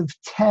sort of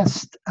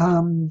test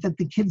that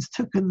the kids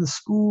took in the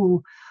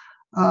school.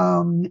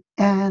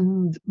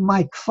 And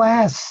my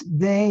class,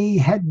 they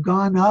had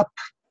gone up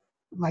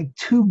like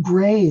 2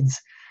 grades.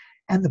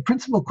 And the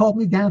principal called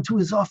me down to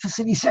his office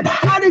and he said,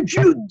 "How did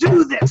you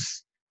do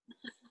this?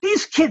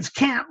 These kids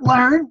can't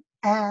learn."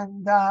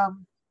 And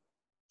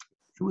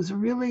it was a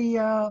really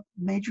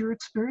major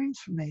experience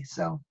for me.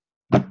 So.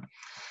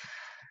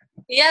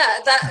 Yeah,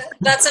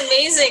 that's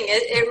amazing.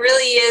 It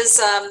really is.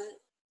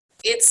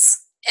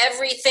 It's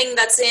everything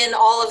that's in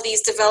all of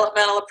these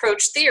developmental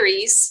approach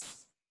theories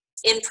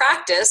in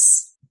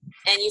practice,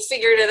 and you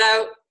figured it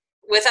out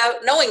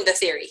without knowing the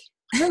theory.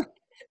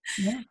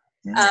 Yeah.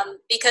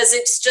 Because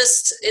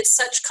it's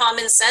such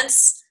common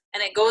sense,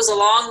 and it goes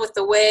along with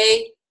the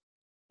way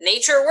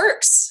nature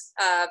works.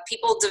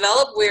 People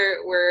develop.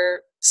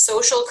 We're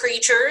social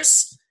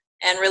creatures,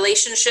 and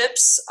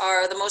relationships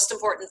are the most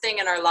important thing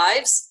in our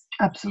lives.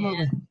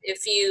 Absolutely. And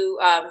if you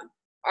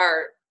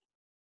are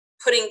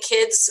putting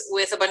kids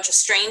with a bunch of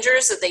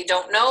strangers that they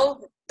don't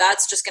know,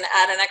 that's just going to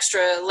add an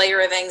extra layer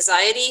of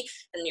anxiety,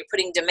 and you're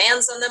putting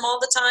demands on them all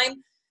the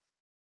time.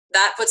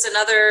 That puts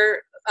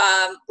another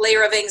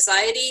layer of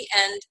anxiety,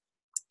 and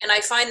And I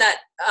find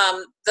that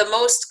the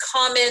most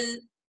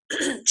common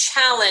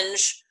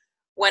challenge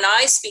when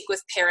I speak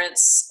with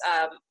parents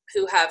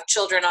who have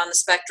children on the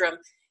spectrum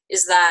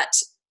is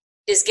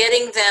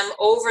getting them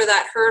over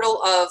that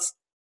hurdle of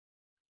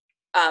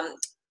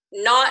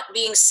not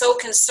being so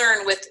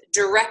concerned with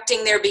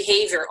directing their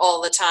behavior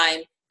all the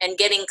time and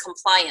getting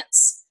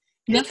compliance.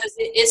 Yep. Because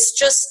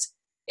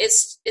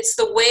it's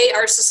the way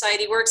our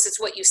society works. It's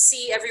what you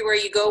see everywhere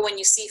you go when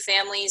you see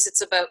families.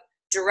 It's about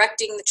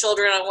directing the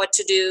children on what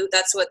to do.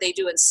 That's what they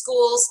do in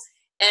schools.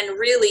 And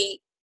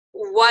really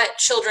what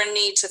children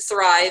need to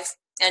thrive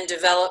and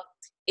develop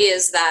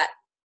is that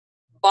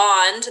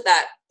bond,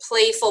 that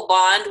playful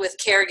bond with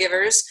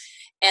caregivers,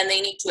 and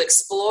they need to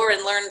explore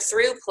and learn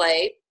through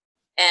play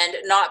and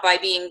not by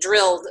being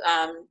drilled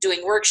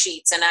doing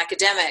worksheets and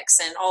academics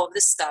and all of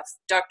this stuff.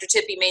 Dr.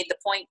 Tippie made the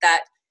point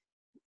that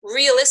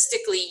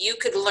realistically you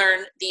could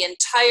learn the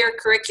entire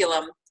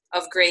curriculum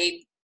of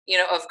grade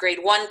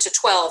 1 to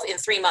 12 in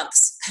 3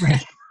 months.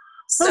 Right.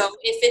 So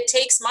if it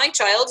takes my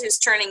child, who's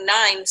turning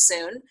 9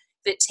 soon,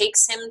 if it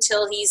takes him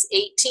till he's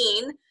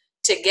 18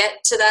 to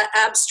get to that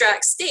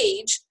abstract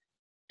stage,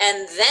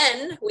 and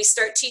then we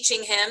start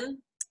teaching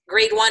him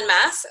grade 1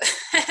 math,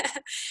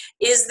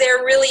 is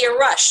there really a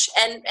rush?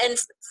 And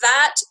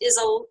that is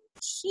a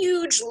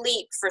huge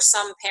leap for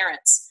some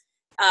parents.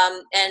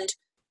 And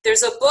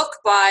there's a book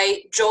by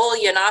Joel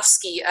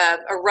Yanofsky,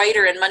 a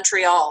writer in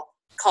Montreal,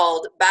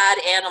 called Bad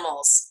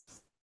Animals.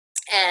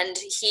 And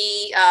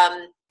he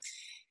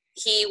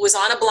was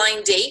on a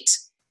blind date,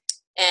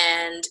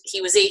 and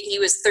he was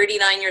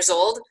 39 years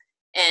old,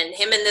 and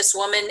him and this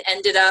woman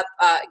ended up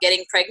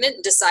getting pregnant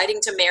and deciding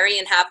to marry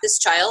and have this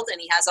child, and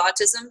he has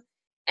autism.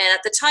 And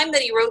at the time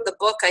that he wrote the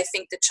book, I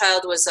think the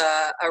child was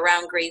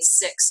around grade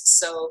 6,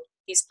 so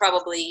he's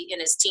probably in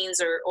his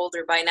teens or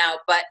older by now.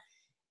 But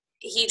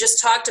he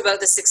just talked about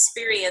this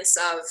experience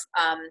of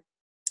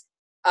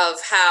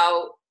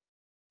how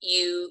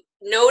you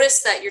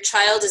notice that your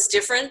child is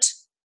different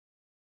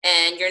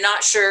and you're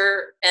not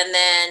sure, and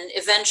then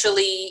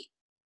eventually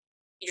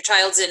your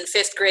child's in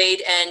 5th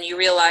grade and you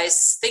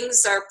realize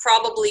things are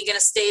probably going to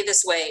stay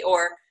this way,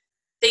 or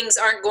things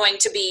aren't going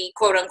to be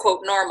quote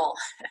unquote normal.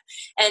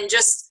 And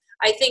just,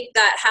 I think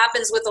that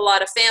happens with a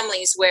lot of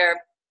families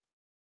where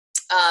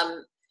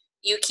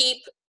you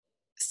keep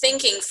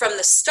thinking from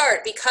the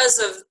start, because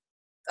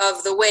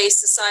of the way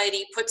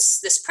society puts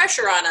this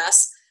pressure on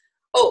us,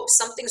 oh,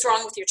 something's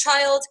wrong with your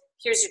child,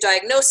 here's your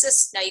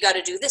diagnosis, now you got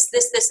to do this,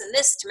 this, this, and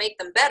this to make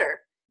them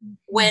better.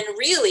 When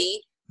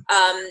really,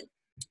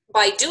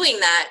 by doing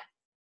that,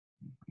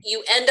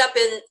 you end up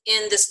in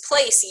this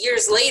place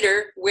years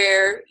later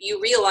where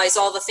you realize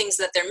all the things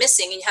that they're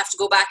missing, and you have to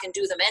go back and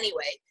do them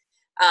anyway.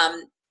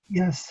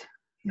 Yes.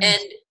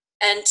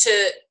 And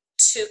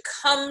to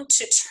come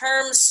to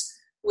terms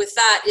with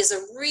that is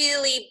a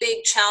really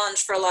big challenge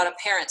for a lot of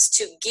parents,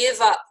 to give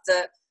up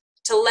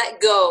to let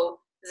go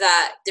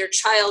that their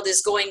child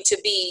is going to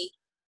be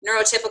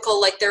neurotypical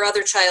like their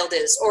other child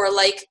is, or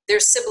like their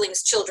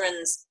siblings'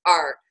 children's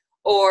are,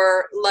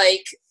 or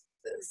like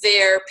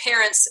their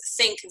parents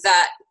think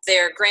that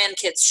their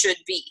grandkids should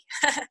be,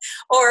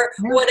 or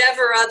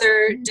whatever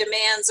other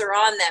demands are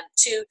on them,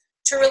 to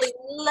really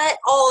let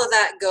all of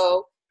that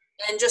go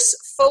and just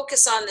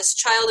focus on this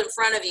child in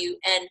front of you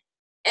and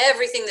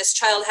everything this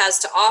child has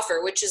to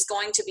offer, which is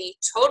going to be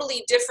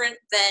totally different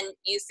than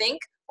you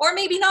think, or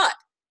maybe not.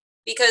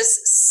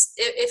 Because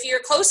if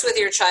you're close with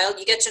your child,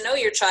 you get to know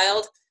your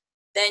child,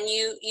 then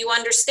you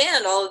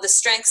understand all of the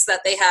strengths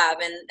that they have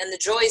and the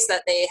joys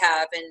that they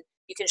have, and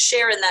you can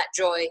share in that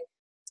joy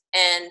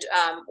and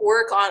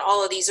work on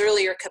all of these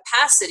earlier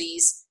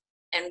capacities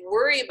and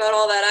worry about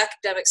all that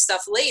academic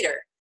stuff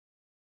later.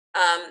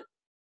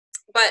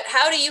 But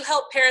how do you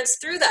help parents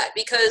through that?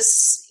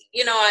 Because,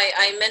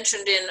 I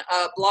mentioned in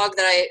a blog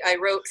that I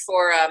wrote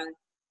for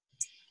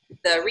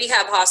the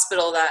rehab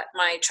hospital that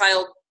my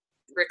child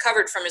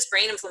recovered from his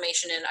brain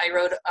inflammation, and I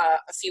wrote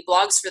a few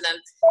blogs for them,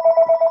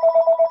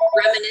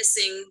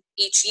 reminiscing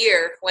each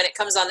year when it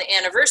comes on the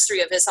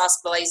anniversary of his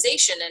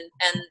hospitalization.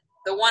 And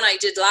the one I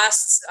did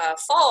last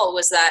fall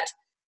was that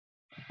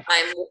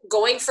I'm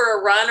going for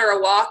a run or a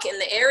walk in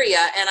the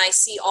area, and I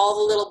see all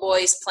the little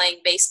boys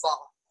playing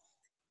baseball.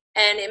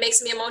 And it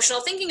makes me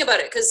emotional thinking about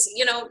it, because,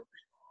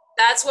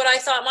 that's what I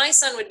thought my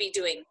son would be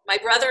doing. My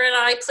brother and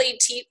I played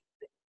he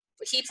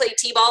played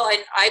t-ball,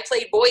 and I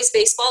played boys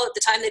baseball. At the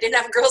time, they didn't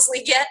have a girls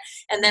league yet.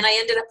 And then I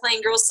ended up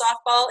playing girls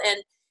softball,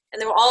 and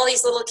there were all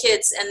these little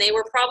kids, and they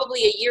were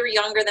probably a year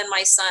younger than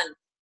my son.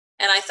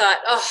 And I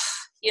thought,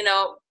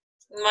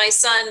 my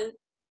son,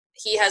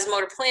 he has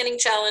motor planning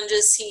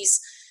challenges.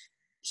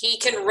 He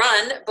can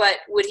run, but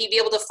would he be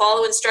able to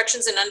follow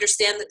instructions and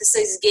understand that this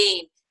is a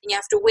game, and you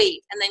have to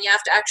wait, and then you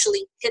have to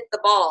actually hit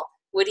the ball?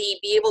 Would he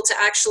be able to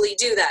actually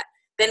do that?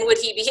 Then would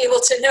he be able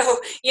to know,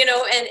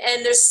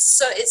 and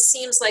it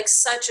seems like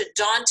such a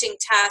daunting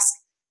task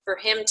for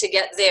him to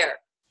get there.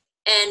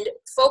 And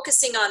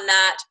focusing on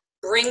that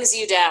brings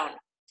you down.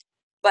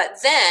 But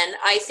then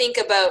I think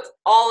about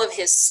all of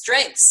his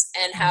strengths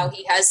and how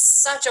he has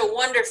such a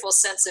wonderful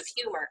sense of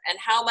humor and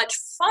how much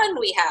fun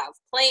we have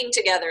playing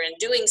together and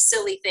doing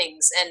silly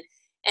things,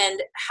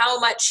 and how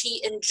much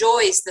he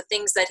enjoys the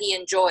things that he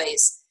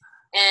enjoys.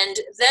 And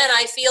then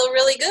I feel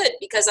really good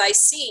because I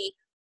see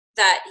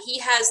that he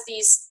has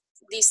these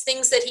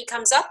things that he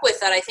comes up with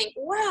that I think,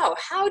 wow,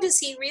 how does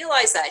he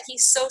realize that?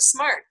 He's so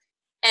smart.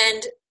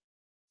 And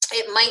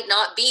it might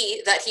not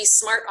be that he's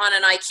smart on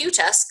an IQ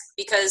test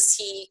because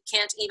he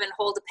can't even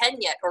hold a pen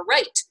yet or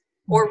write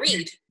or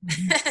read.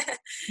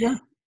 Yeah.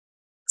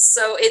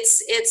 So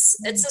it's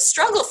a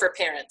struggle for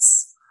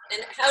parents.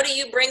 And how do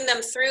you bring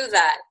them through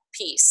that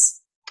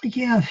piece?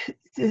 Yeah,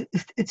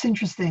 it's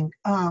interesting.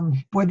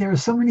 Boy, there are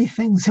so many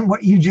things in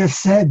what you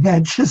just said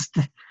that just,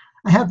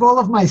 I have all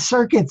of my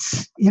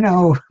circuits,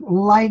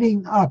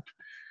 lighting up.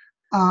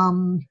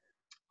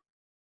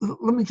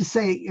 Let me just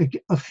say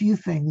a few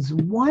things.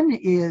 One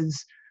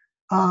is,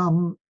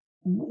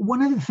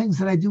 one of the things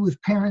that I do with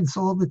parents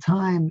all the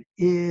time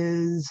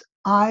is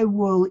I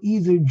will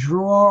either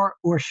draw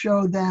or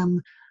show them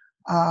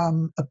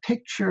a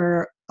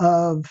picture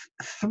of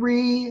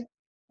three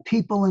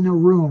people in a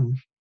room,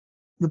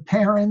 the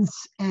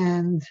parents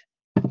and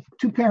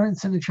two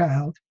parents and a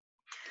child.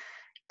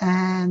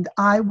 And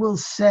I will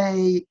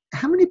say,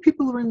 how many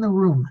people are in the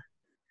room?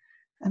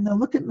 And they'll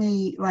look at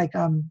me like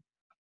I'm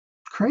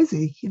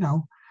crazy,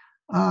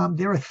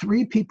 there are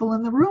three people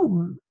in the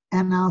room.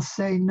 And I'll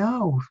say,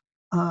 no.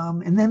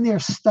 And then they're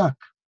stuck.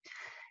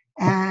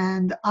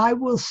 And I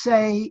will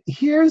say,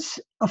 here's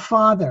a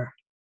father.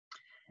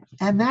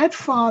 And that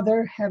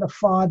father had a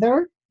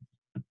father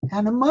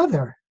and a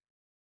mother.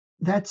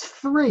 That's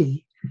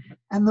three.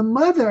 And the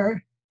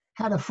mother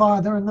had a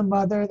father and the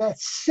mother.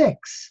 That's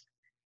six.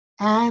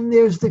 And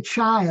there's the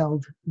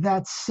child.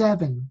 That's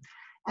seven.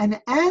 And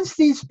as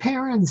these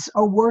parents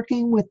are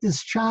working with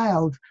this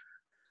child,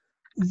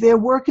 they're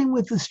working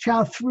with this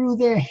child through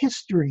their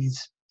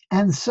histories.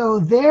 And so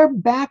their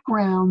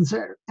backgrounds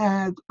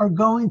are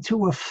going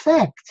to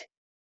affect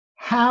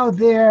how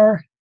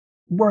they're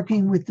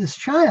working with this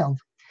child.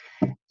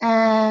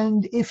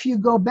 And if you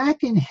go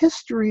back in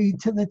history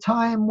to the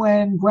time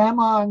when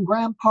grandma and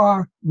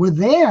grandpa were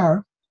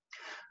there,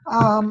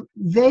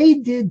 they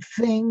did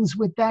things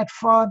with that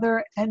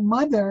father and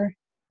mother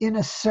in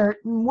a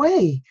certain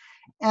way.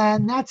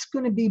 And that's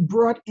going to be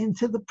brought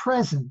into the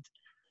present.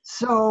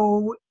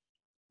 So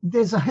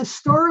there's a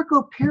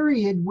historical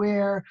period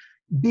where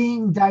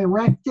being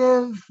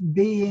directive,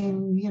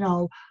 being,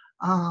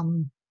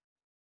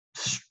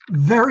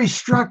 very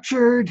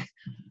structured,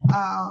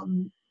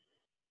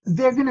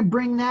 they're going to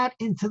bring that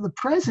into the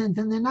present,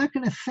 and they're not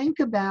going to think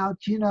about,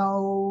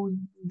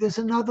 there's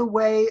another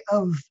way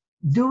of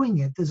doing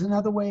it. There's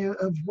another way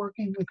of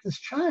working with this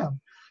child.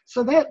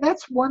 So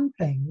that's one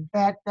thing,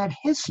 that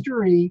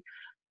history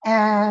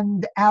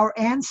and our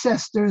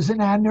ancestors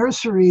and our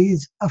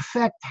nurseries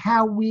affect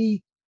how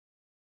we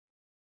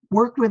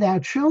work with our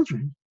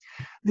children.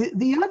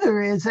 The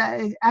other is,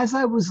 as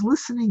I was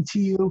listening to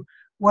you,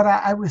 what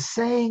I was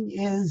saying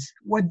is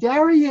what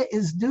Daria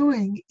is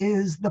doing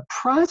is the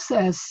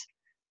process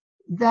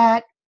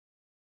that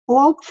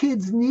all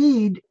kids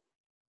need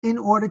in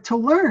order to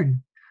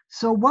learn.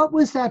 So what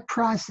was that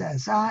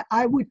process?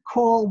 I would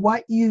call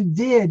what you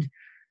did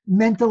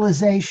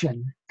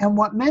mentalization. And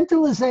what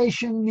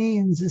mentalization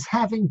means is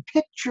having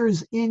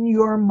pictures in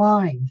your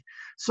mind.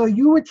 So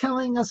you were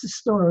telling us a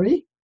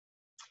story,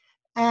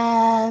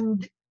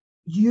 and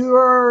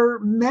your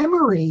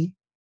memory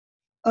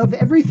of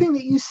everything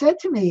that you said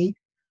to me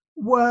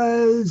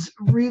was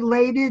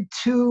related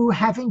to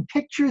having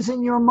pictures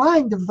in your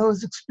mind of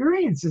those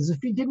experiences.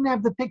 If you didn't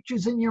have the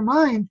pictures in your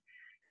mind,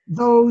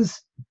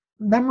 those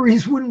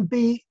memories wouldn't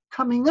be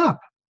coming up.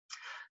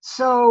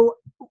 So,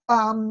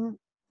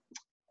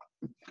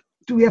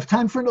 do we have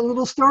time for a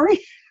little story?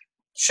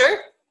 Sure.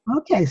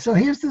 Okay, so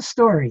here's the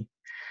story.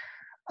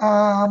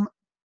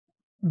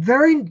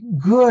 Very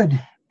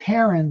good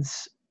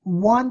parents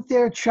want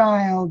their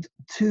child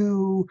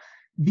to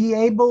be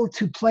able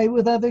to play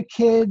with other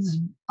kids,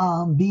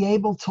 be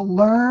able to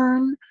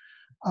learn,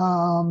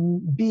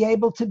 be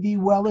able to be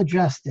well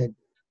adjusted.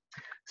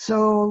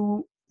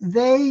 So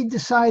they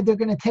decide they're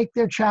going to take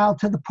their child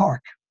to the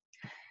park.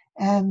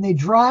 And they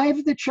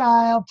drive the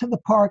child to the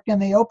park,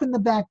 and they open the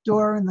back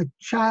door, and the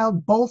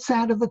child bolts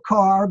out of the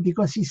car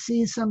because he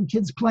sees some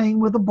kids playing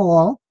with a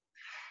ball.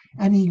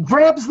 And he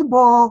grabs the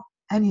ball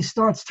and he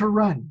starts to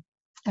run.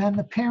 And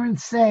the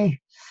parents say,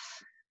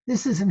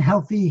 this isn't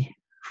healthy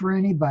for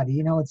anybody.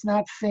 It's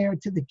not fair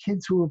to the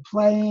kids who are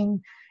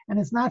playing, and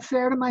it's not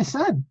fair to my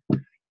son.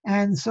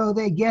 And so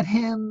they get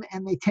him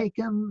and they take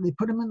him, they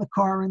put him in the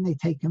car and they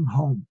take him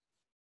home.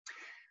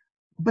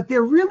 But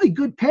they're really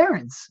good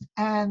parents.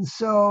 And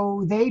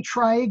so they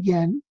try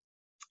again,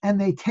 and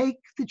they take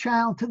the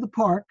child to the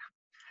park.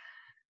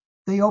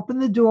 They open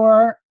the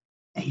door,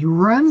 he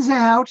runs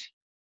out,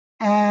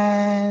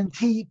 and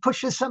he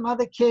pushes some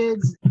other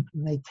kids,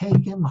 and they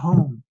take him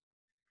home.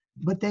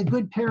 But they're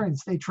good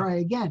parents. They try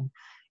again.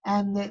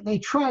 And they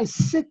try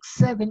 6,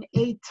 7,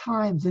 8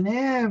 times, and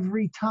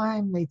every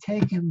time they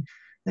take him,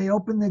 they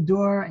open the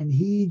door and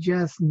he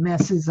just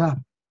messes up.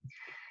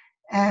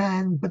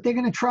 But they're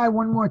going to try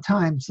one more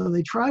time. So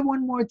they try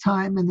one more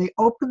time, and they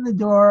open the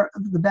door,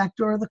 the back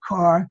door of the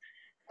car,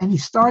 and he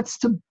starts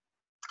to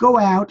go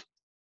out,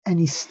 and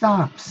he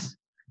stops.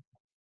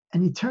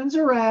 And he turns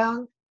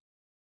around,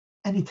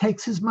 and he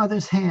takes his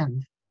mother's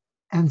hand.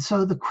 And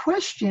so the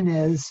question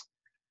is,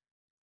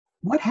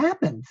 what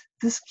happened?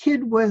 This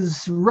kid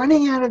was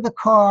running out of the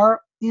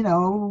car,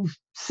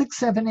 6,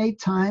 7, 8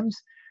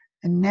 times,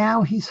 and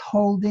now he's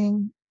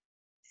holding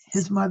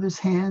his mother's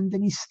hand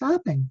and he's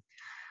stopping.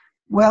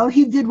 Well,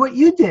 he did what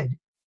you did.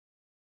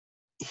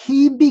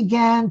 He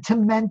began to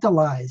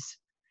mentalize,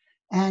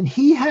 and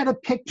he had a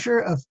picture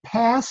of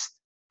past,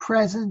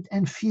 present,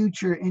 and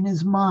future in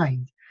his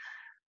mind.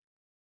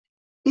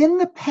 In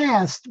the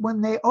past,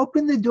 when they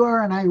opened the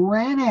door and I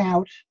ran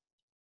out,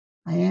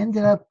 I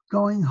ended up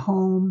going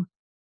home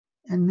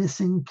and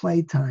missing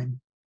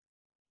playtime.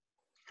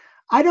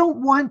 I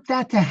don't want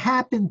that to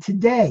happen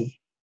today.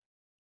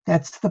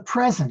 That's the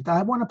present.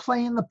 I want to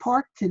play in the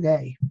park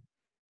today.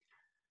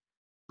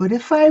 But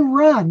if I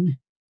run,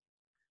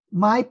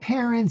 my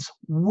parents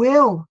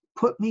will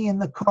put me in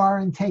the car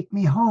and take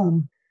me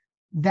home.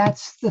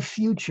 That's the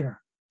future.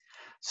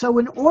 So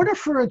in order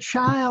for a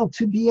child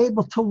to be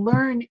able to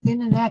learn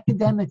in an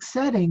academic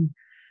setting,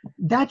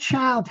 that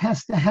child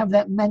has to have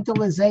that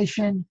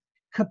mentalization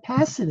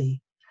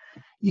capacity.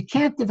 You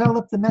can't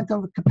develop the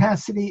mental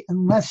capacity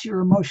unless you're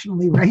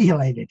emotionally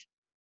regulated.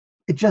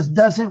 It just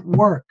doesn't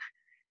work.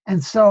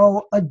 And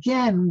so,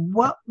 again,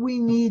 what we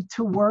need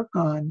to work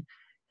on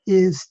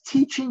is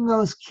teaching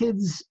those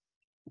kids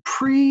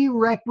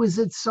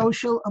prerequisite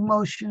social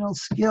emotional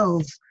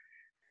skills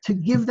to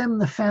give them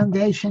the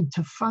foundation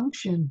to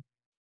function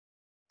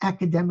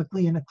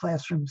academically in a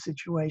classroom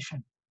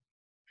situation.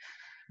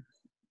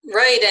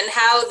 Right, and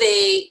how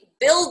they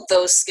build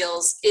those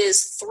skills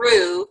is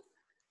through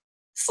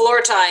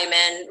floor time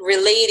and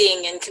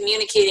relating and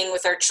communicating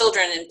with our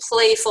children and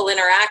playful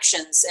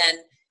interactions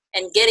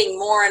and getting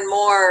more and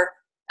more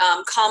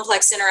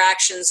complex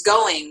interactions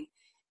going.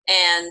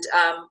 And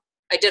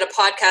I did a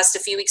podcast a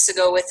few weeks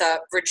ago with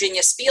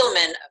Virginia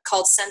Spielman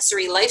called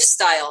Sensory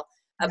Lifestyle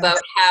about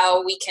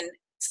how we can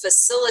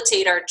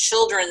facilitate our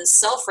children's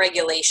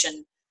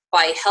self-regulation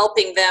by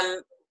helping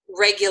them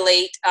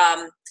regulate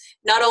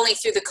not only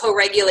through the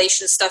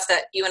co-regulation stuff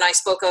that you and I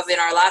spoke of in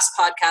our last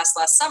podcast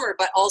last summer,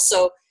 but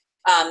also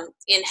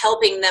in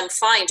helping them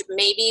find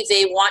maybe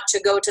they want to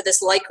go to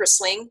this Lycra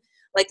swing.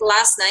 Like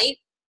last night,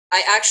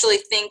 I actually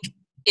think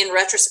in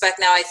retrospect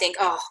now, I think,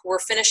 oh, we're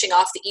finishing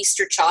off the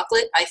Easter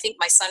chocolate. I think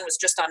my son was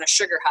just on a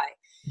sugar high.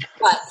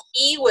 But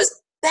he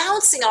was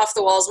bouncing off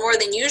the walls more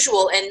than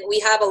usual, and we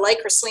have a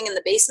Lycra swing in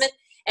the basement,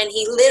 and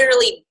he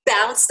literally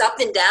bounced up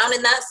and down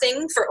in that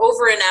thing for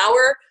over an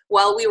hour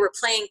while we were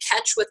playing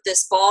catch with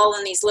this ball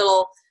and these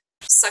little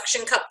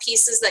suction cup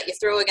pieces that you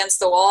throw against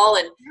the wall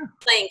and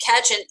playing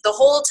catch. And the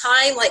whole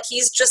time, like,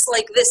 he's just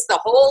like this the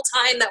whole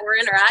time that we're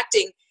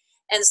interacting.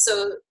 And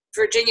so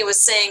Virginia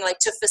was saying, like,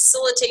 to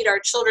facilitate our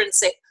children,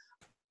 say,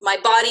 my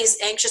body's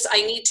anxious,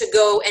 I need to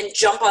go and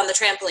jump on the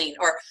trampoline,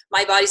 or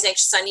my body's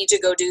anxious, I need to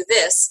go do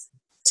this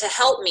to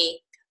help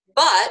me.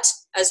 But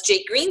as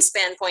Jake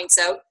Greenspan points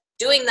out,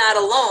 doing that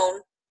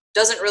alone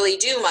doesn't really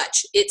do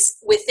much. It's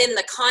within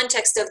the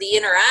context of the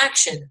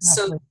interaction.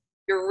 Exactly. So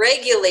you're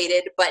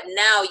regulated, but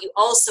now you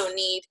also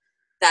need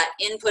that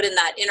input in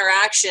that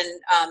interaction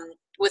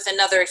with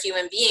another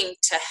human being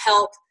to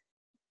help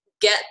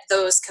get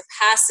those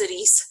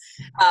capacities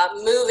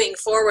moving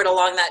forward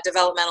along that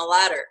developmental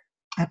ladder.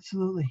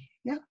 Absolutely.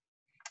 Yeah,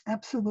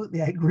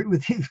 absolutely. I agree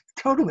with you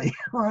totally.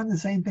 We're on the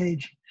same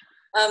page.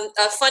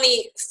 A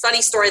funny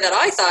story that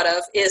I thought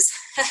of is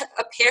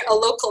a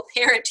local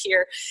parent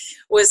here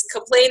was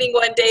complaining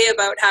one day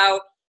about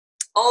how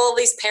all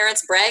these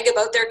parents brag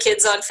about their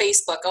kids on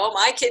Facebook. Oh,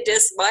 my kid did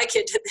this, my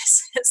kid did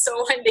this. And so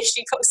one day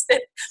she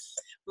posted,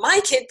 my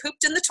kid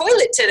pooped in the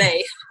toilet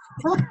today.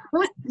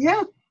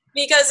 Yeah.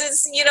 Because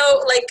it's,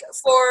 like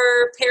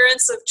for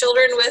parents of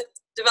children with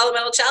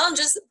developmental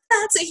challenges,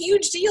 that's a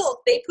huge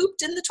deal. They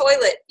pooped in the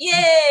toilet.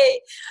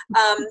 Yay.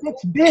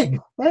 That's big.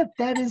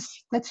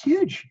 That's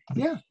huge.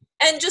 Yeah.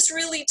 And just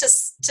really to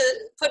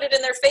put it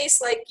in their face,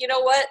 like, you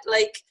know what,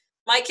 like,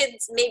 my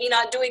kid's maybe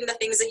not doing the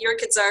things that your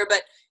kids are,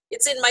 but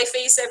it's in my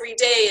face every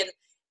day.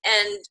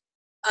 And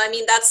I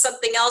mean, that's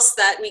something else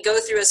that we go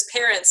through as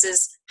parents,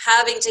 is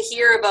having to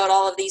hear about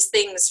all of these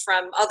things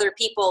from other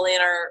people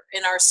in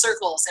our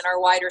circles, in our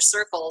wider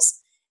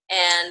circles.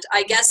 And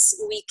I guess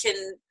we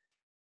can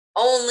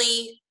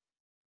only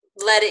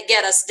let it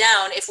get us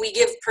down if we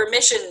give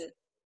permission,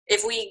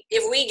 if we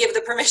give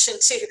the permission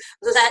to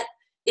let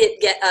it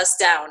get us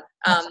down.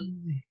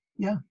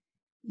 Yeah.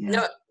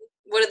 No,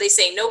 what do they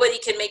say? Nobody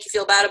can make you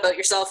feel bad about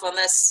yourself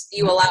unless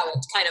you allow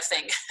it, kind of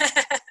thing.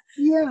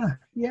 Yeah.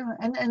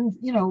 And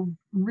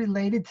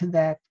related to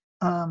that,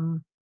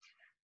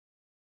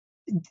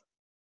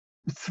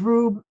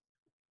 through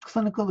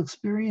clinical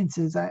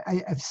experiences,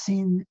 I've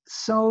seen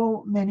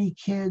so many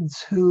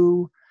kids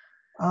who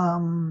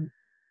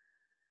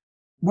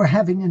were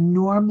having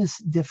enormous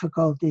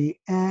difficulty,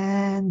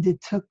 and it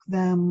took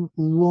them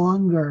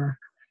longer,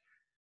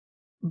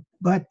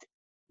 but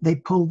they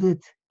pulled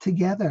it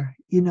together,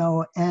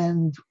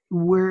 and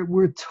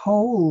we're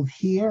told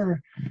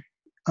here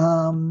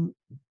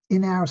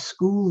in our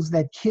schools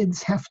that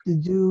kids have to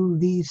do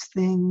these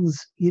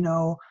things,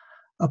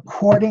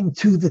 according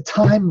to the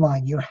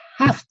timeline. You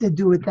have to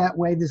do it that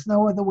way. There's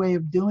no other way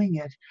of doing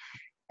it.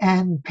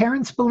 And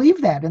parents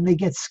believe that, and they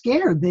get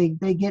scared.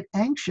 They get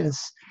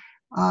anxious.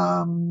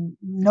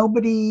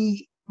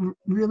 Nobody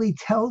really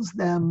tells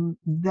them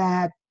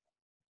that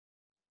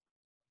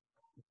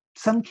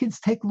some kids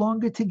take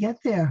longer to get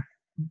there,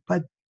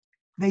 but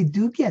they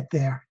do get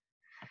there.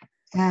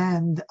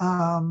 And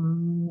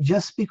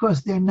just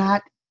because they're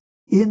not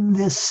in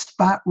this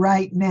spot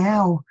right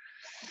now,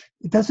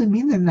 it doesn't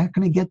mean they're not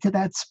going to get to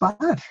that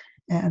spot.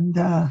 And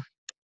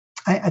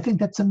I think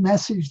that's a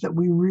message that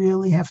we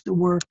really have to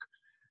work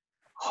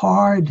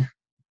hard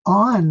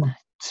on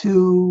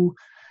to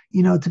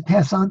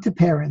pass on to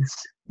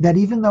parents, that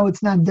even though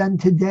it's not done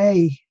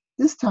today,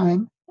 this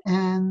time,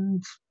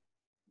 and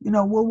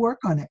we'll work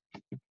on it.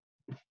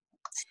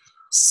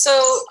 So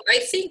I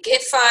think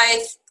if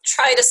I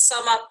try to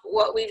sum up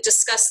what we've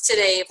discussed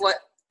today, of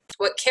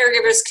what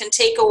caregivers can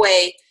take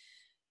away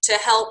to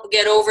help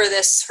get over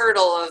this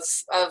hurdle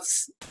of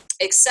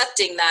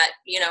accepting that,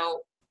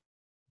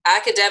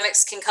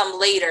 academics can come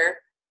later.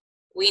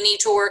 We need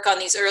to work on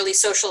these early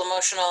social,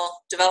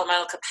 emotional,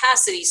 developmental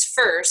capacities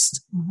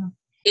first. Mm-hmm.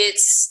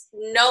 It's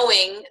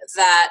knowing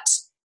that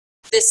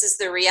this is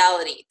the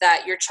reality,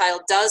 that your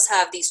child does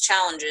have these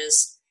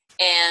challenges,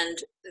 and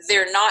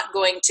they're not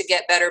going to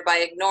get better by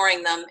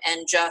ignoring them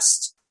and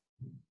just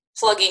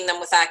plugging them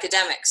with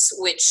academics,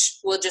 which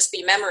will just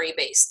be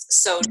memory-based.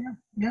 So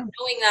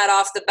knowing that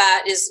off the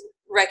bat is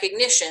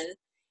recognition.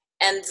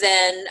 And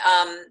then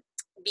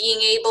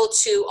being able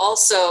to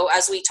also,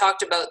 as we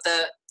talked about,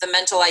 the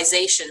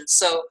mentalization.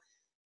 So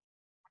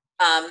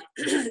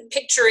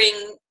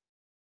picturing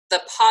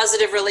the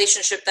positive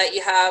relationship that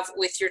you have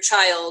with your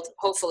child,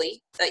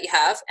 hopefully that you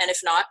have, and if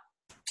not,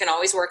 can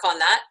always work on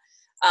that,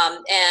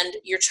 and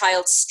your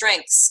child's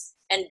strengths,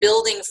 and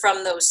building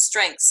from those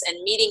strengths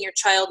and meeting your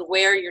child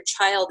where your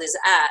child is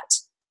at,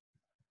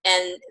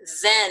 and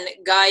then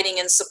guiding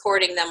and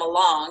supporting them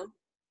along.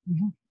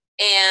 Mm-hmm.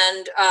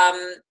 And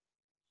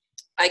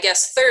I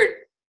guess third,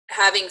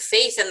 having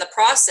faith in the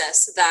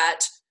process, that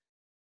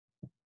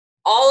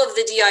all of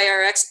the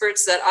DIR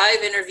experts that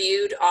I've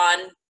interviewed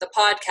on the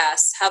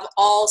podcast have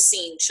all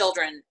seen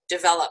children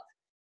develop.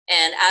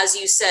 And as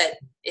you said,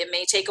 it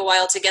may take a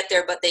while to get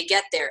there, but they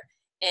get there.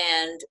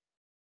 And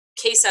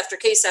case after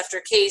case after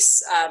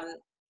case,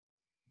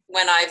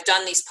 when I've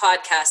done these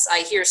podcasts,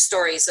 I hear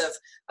stories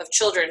of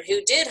children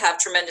who did have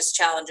tremendous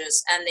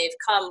challenges, and they've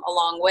come a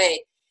long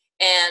way.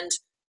 And,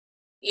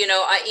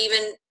 I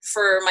even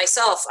for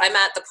myself, I'm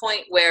at the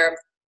point where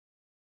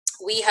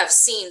we have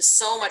seen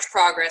so much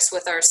progress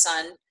with our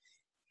son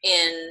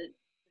in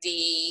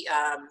the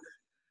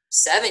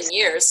 7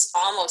 years,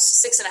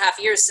 almost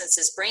 6.5 years since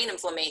his brain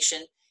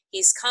inflammation.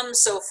 He's come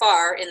so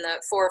far in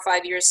the 4 or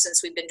 5 years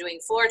since we've been doing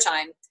floor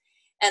time.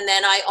 And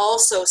then I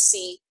also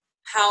see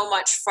how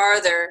much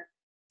farther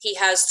he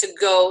has to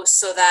go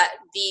so that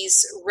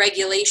these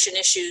regulation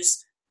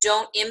issues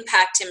don't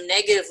impact him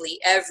negatively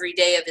every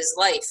day of his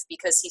life,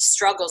 because he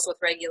struggles with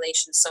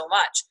regulation so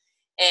much.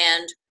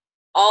 And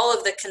all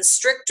of the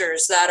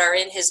constrictors that are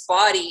in his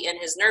body and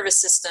his nervous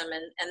system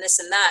and this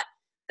and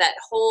that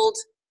hold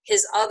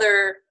his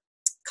other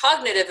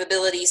cognitive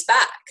abilities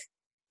back.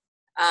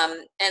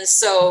 And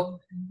so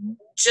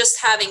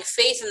just having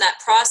faith in that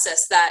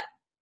process, that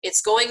it's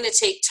going to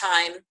take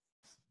time,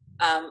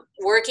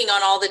 working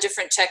on all the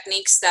different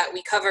techniques that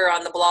we cover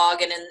on the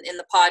blog and in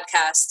the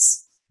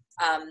podcasts.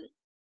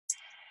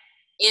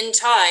 In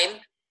time,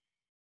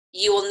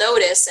 you will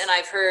notice, and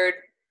I've heard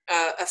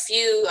a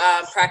few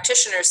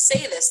practitioners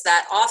say this,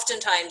 that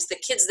oftentimes the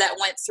kids that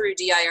went through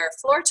DIR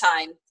floor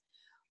time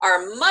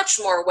are much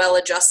more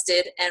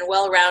well-adjusted and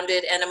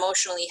well-rounded and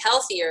emotionally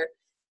healthier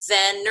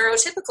than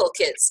neurotypical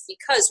kids,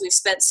 because we've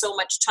spent so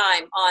much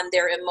time on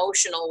their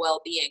emotional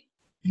well-being.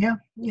 Yeah.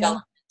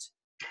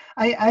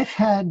 I've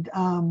had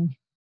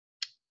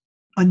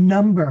a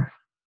number,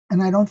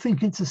 and I don't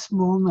think it's a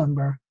small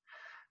number,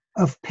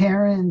 of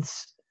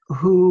parents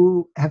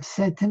who have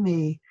said to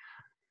me,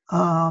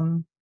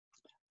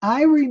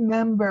 I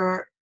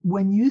remember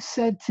when you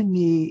said to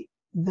me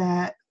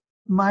that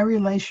my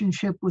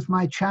relationship with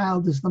my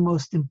child is the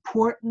most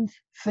important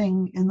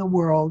thing in the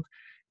world,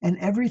 and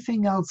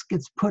everything else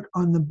gets put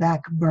on the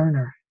back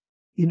burner,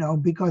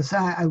 because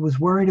I was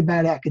worried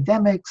about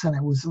academics, and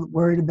I was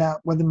worried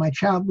about whether my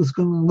child was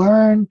going to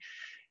learn.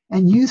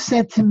 And you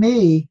said to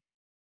me,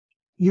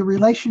 your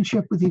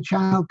relationship with your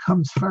child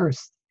comes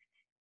first.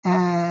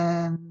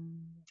 And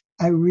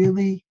I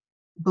really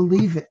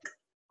believe it.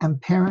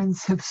 And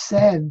parents have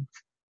said,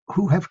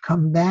 who have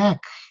come back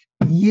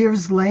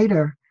years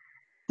later,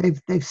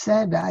 they've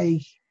said,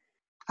 I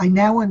I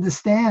now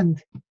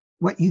understand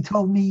what you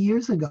told me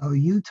years ago.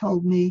 You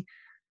told me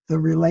the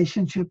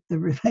relationship, the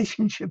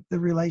relationship, the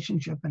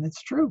relationship, and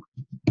it's true.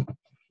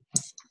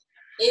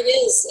 It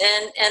is,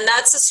 and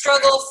that's a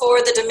struggle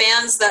for the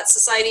demands that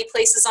society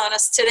places on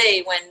us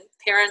today when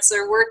parents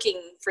are working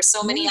for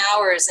so many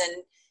hours,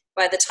 and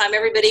by the time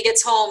everybody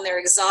gets home, they're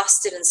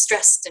exhausted and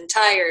stressed and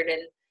tired,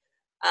 and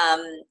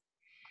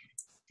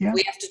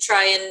we have to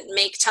try and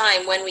make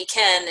time when we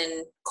can,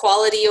 and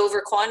quality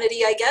over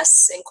quantity, I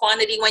guess, and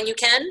quantity when you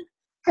can.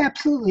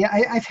 Absolutely.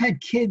 I've had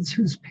kids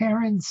whose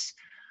parents,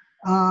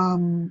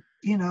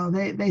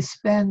 they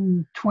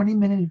spend 20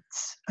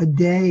 minutes a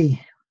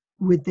day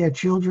with their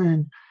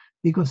children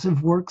because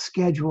of work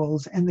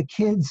schedules, and the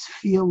kids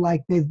feel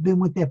like they've been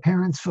with their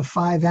parents for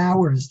 5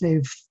 hours.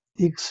 The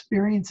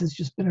experience has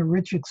just been a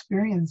rich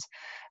experience.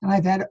 And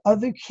I've had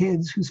other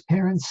kids whose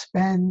parents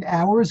spend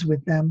hours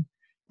with them,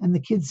 and the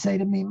kids say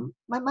to me,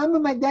 my mom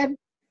and my dad,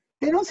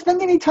 they don't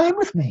spend any time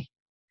with me.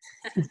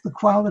 It's the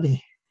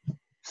quality.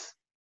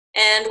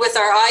 And with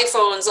our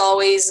iPhones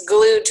always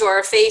glued to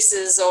our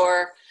faces,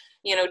 or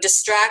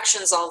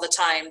distractions all the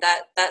time,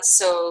 that's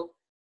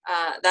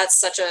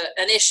such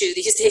an issue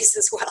these days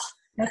as well.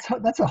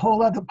 That's a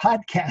whole other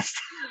podcast.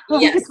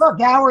 Yes. We could talk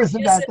hours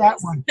about that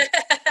one.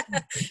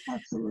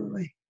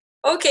 Absolutely.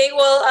 Okay,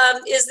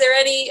 well, is there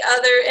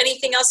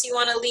anything else you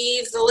want to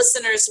leave the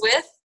listeners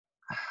with?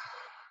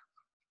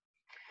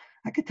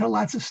 I could tell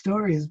lots of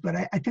stories, but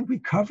I think we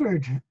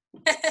covered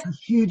a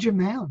huge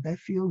amount. I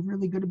feel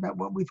really good about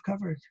what we've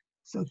covered.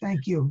 So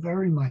thank you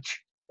very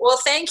much. Well,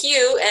 thank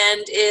you.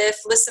 And if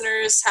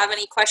listeners have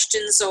any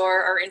questions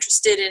or are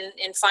interested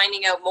in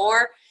finding out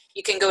more,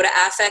 you can go to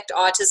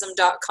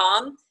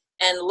affectautism.com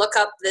and look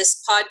up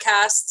this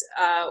podcast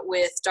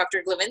with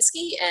Dr.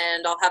 Glowinski,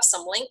 and I'll have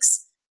some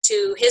links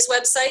to his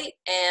website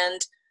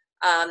and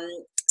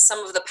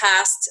some of the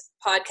past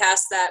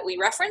podcasts that we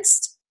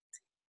referenced.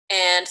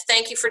 And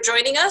thank you for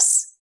joining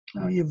us.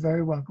 Oh, you're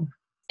very welcome.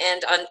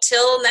 And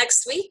until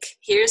next week,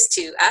 here's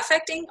to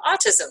affecting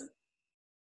autism.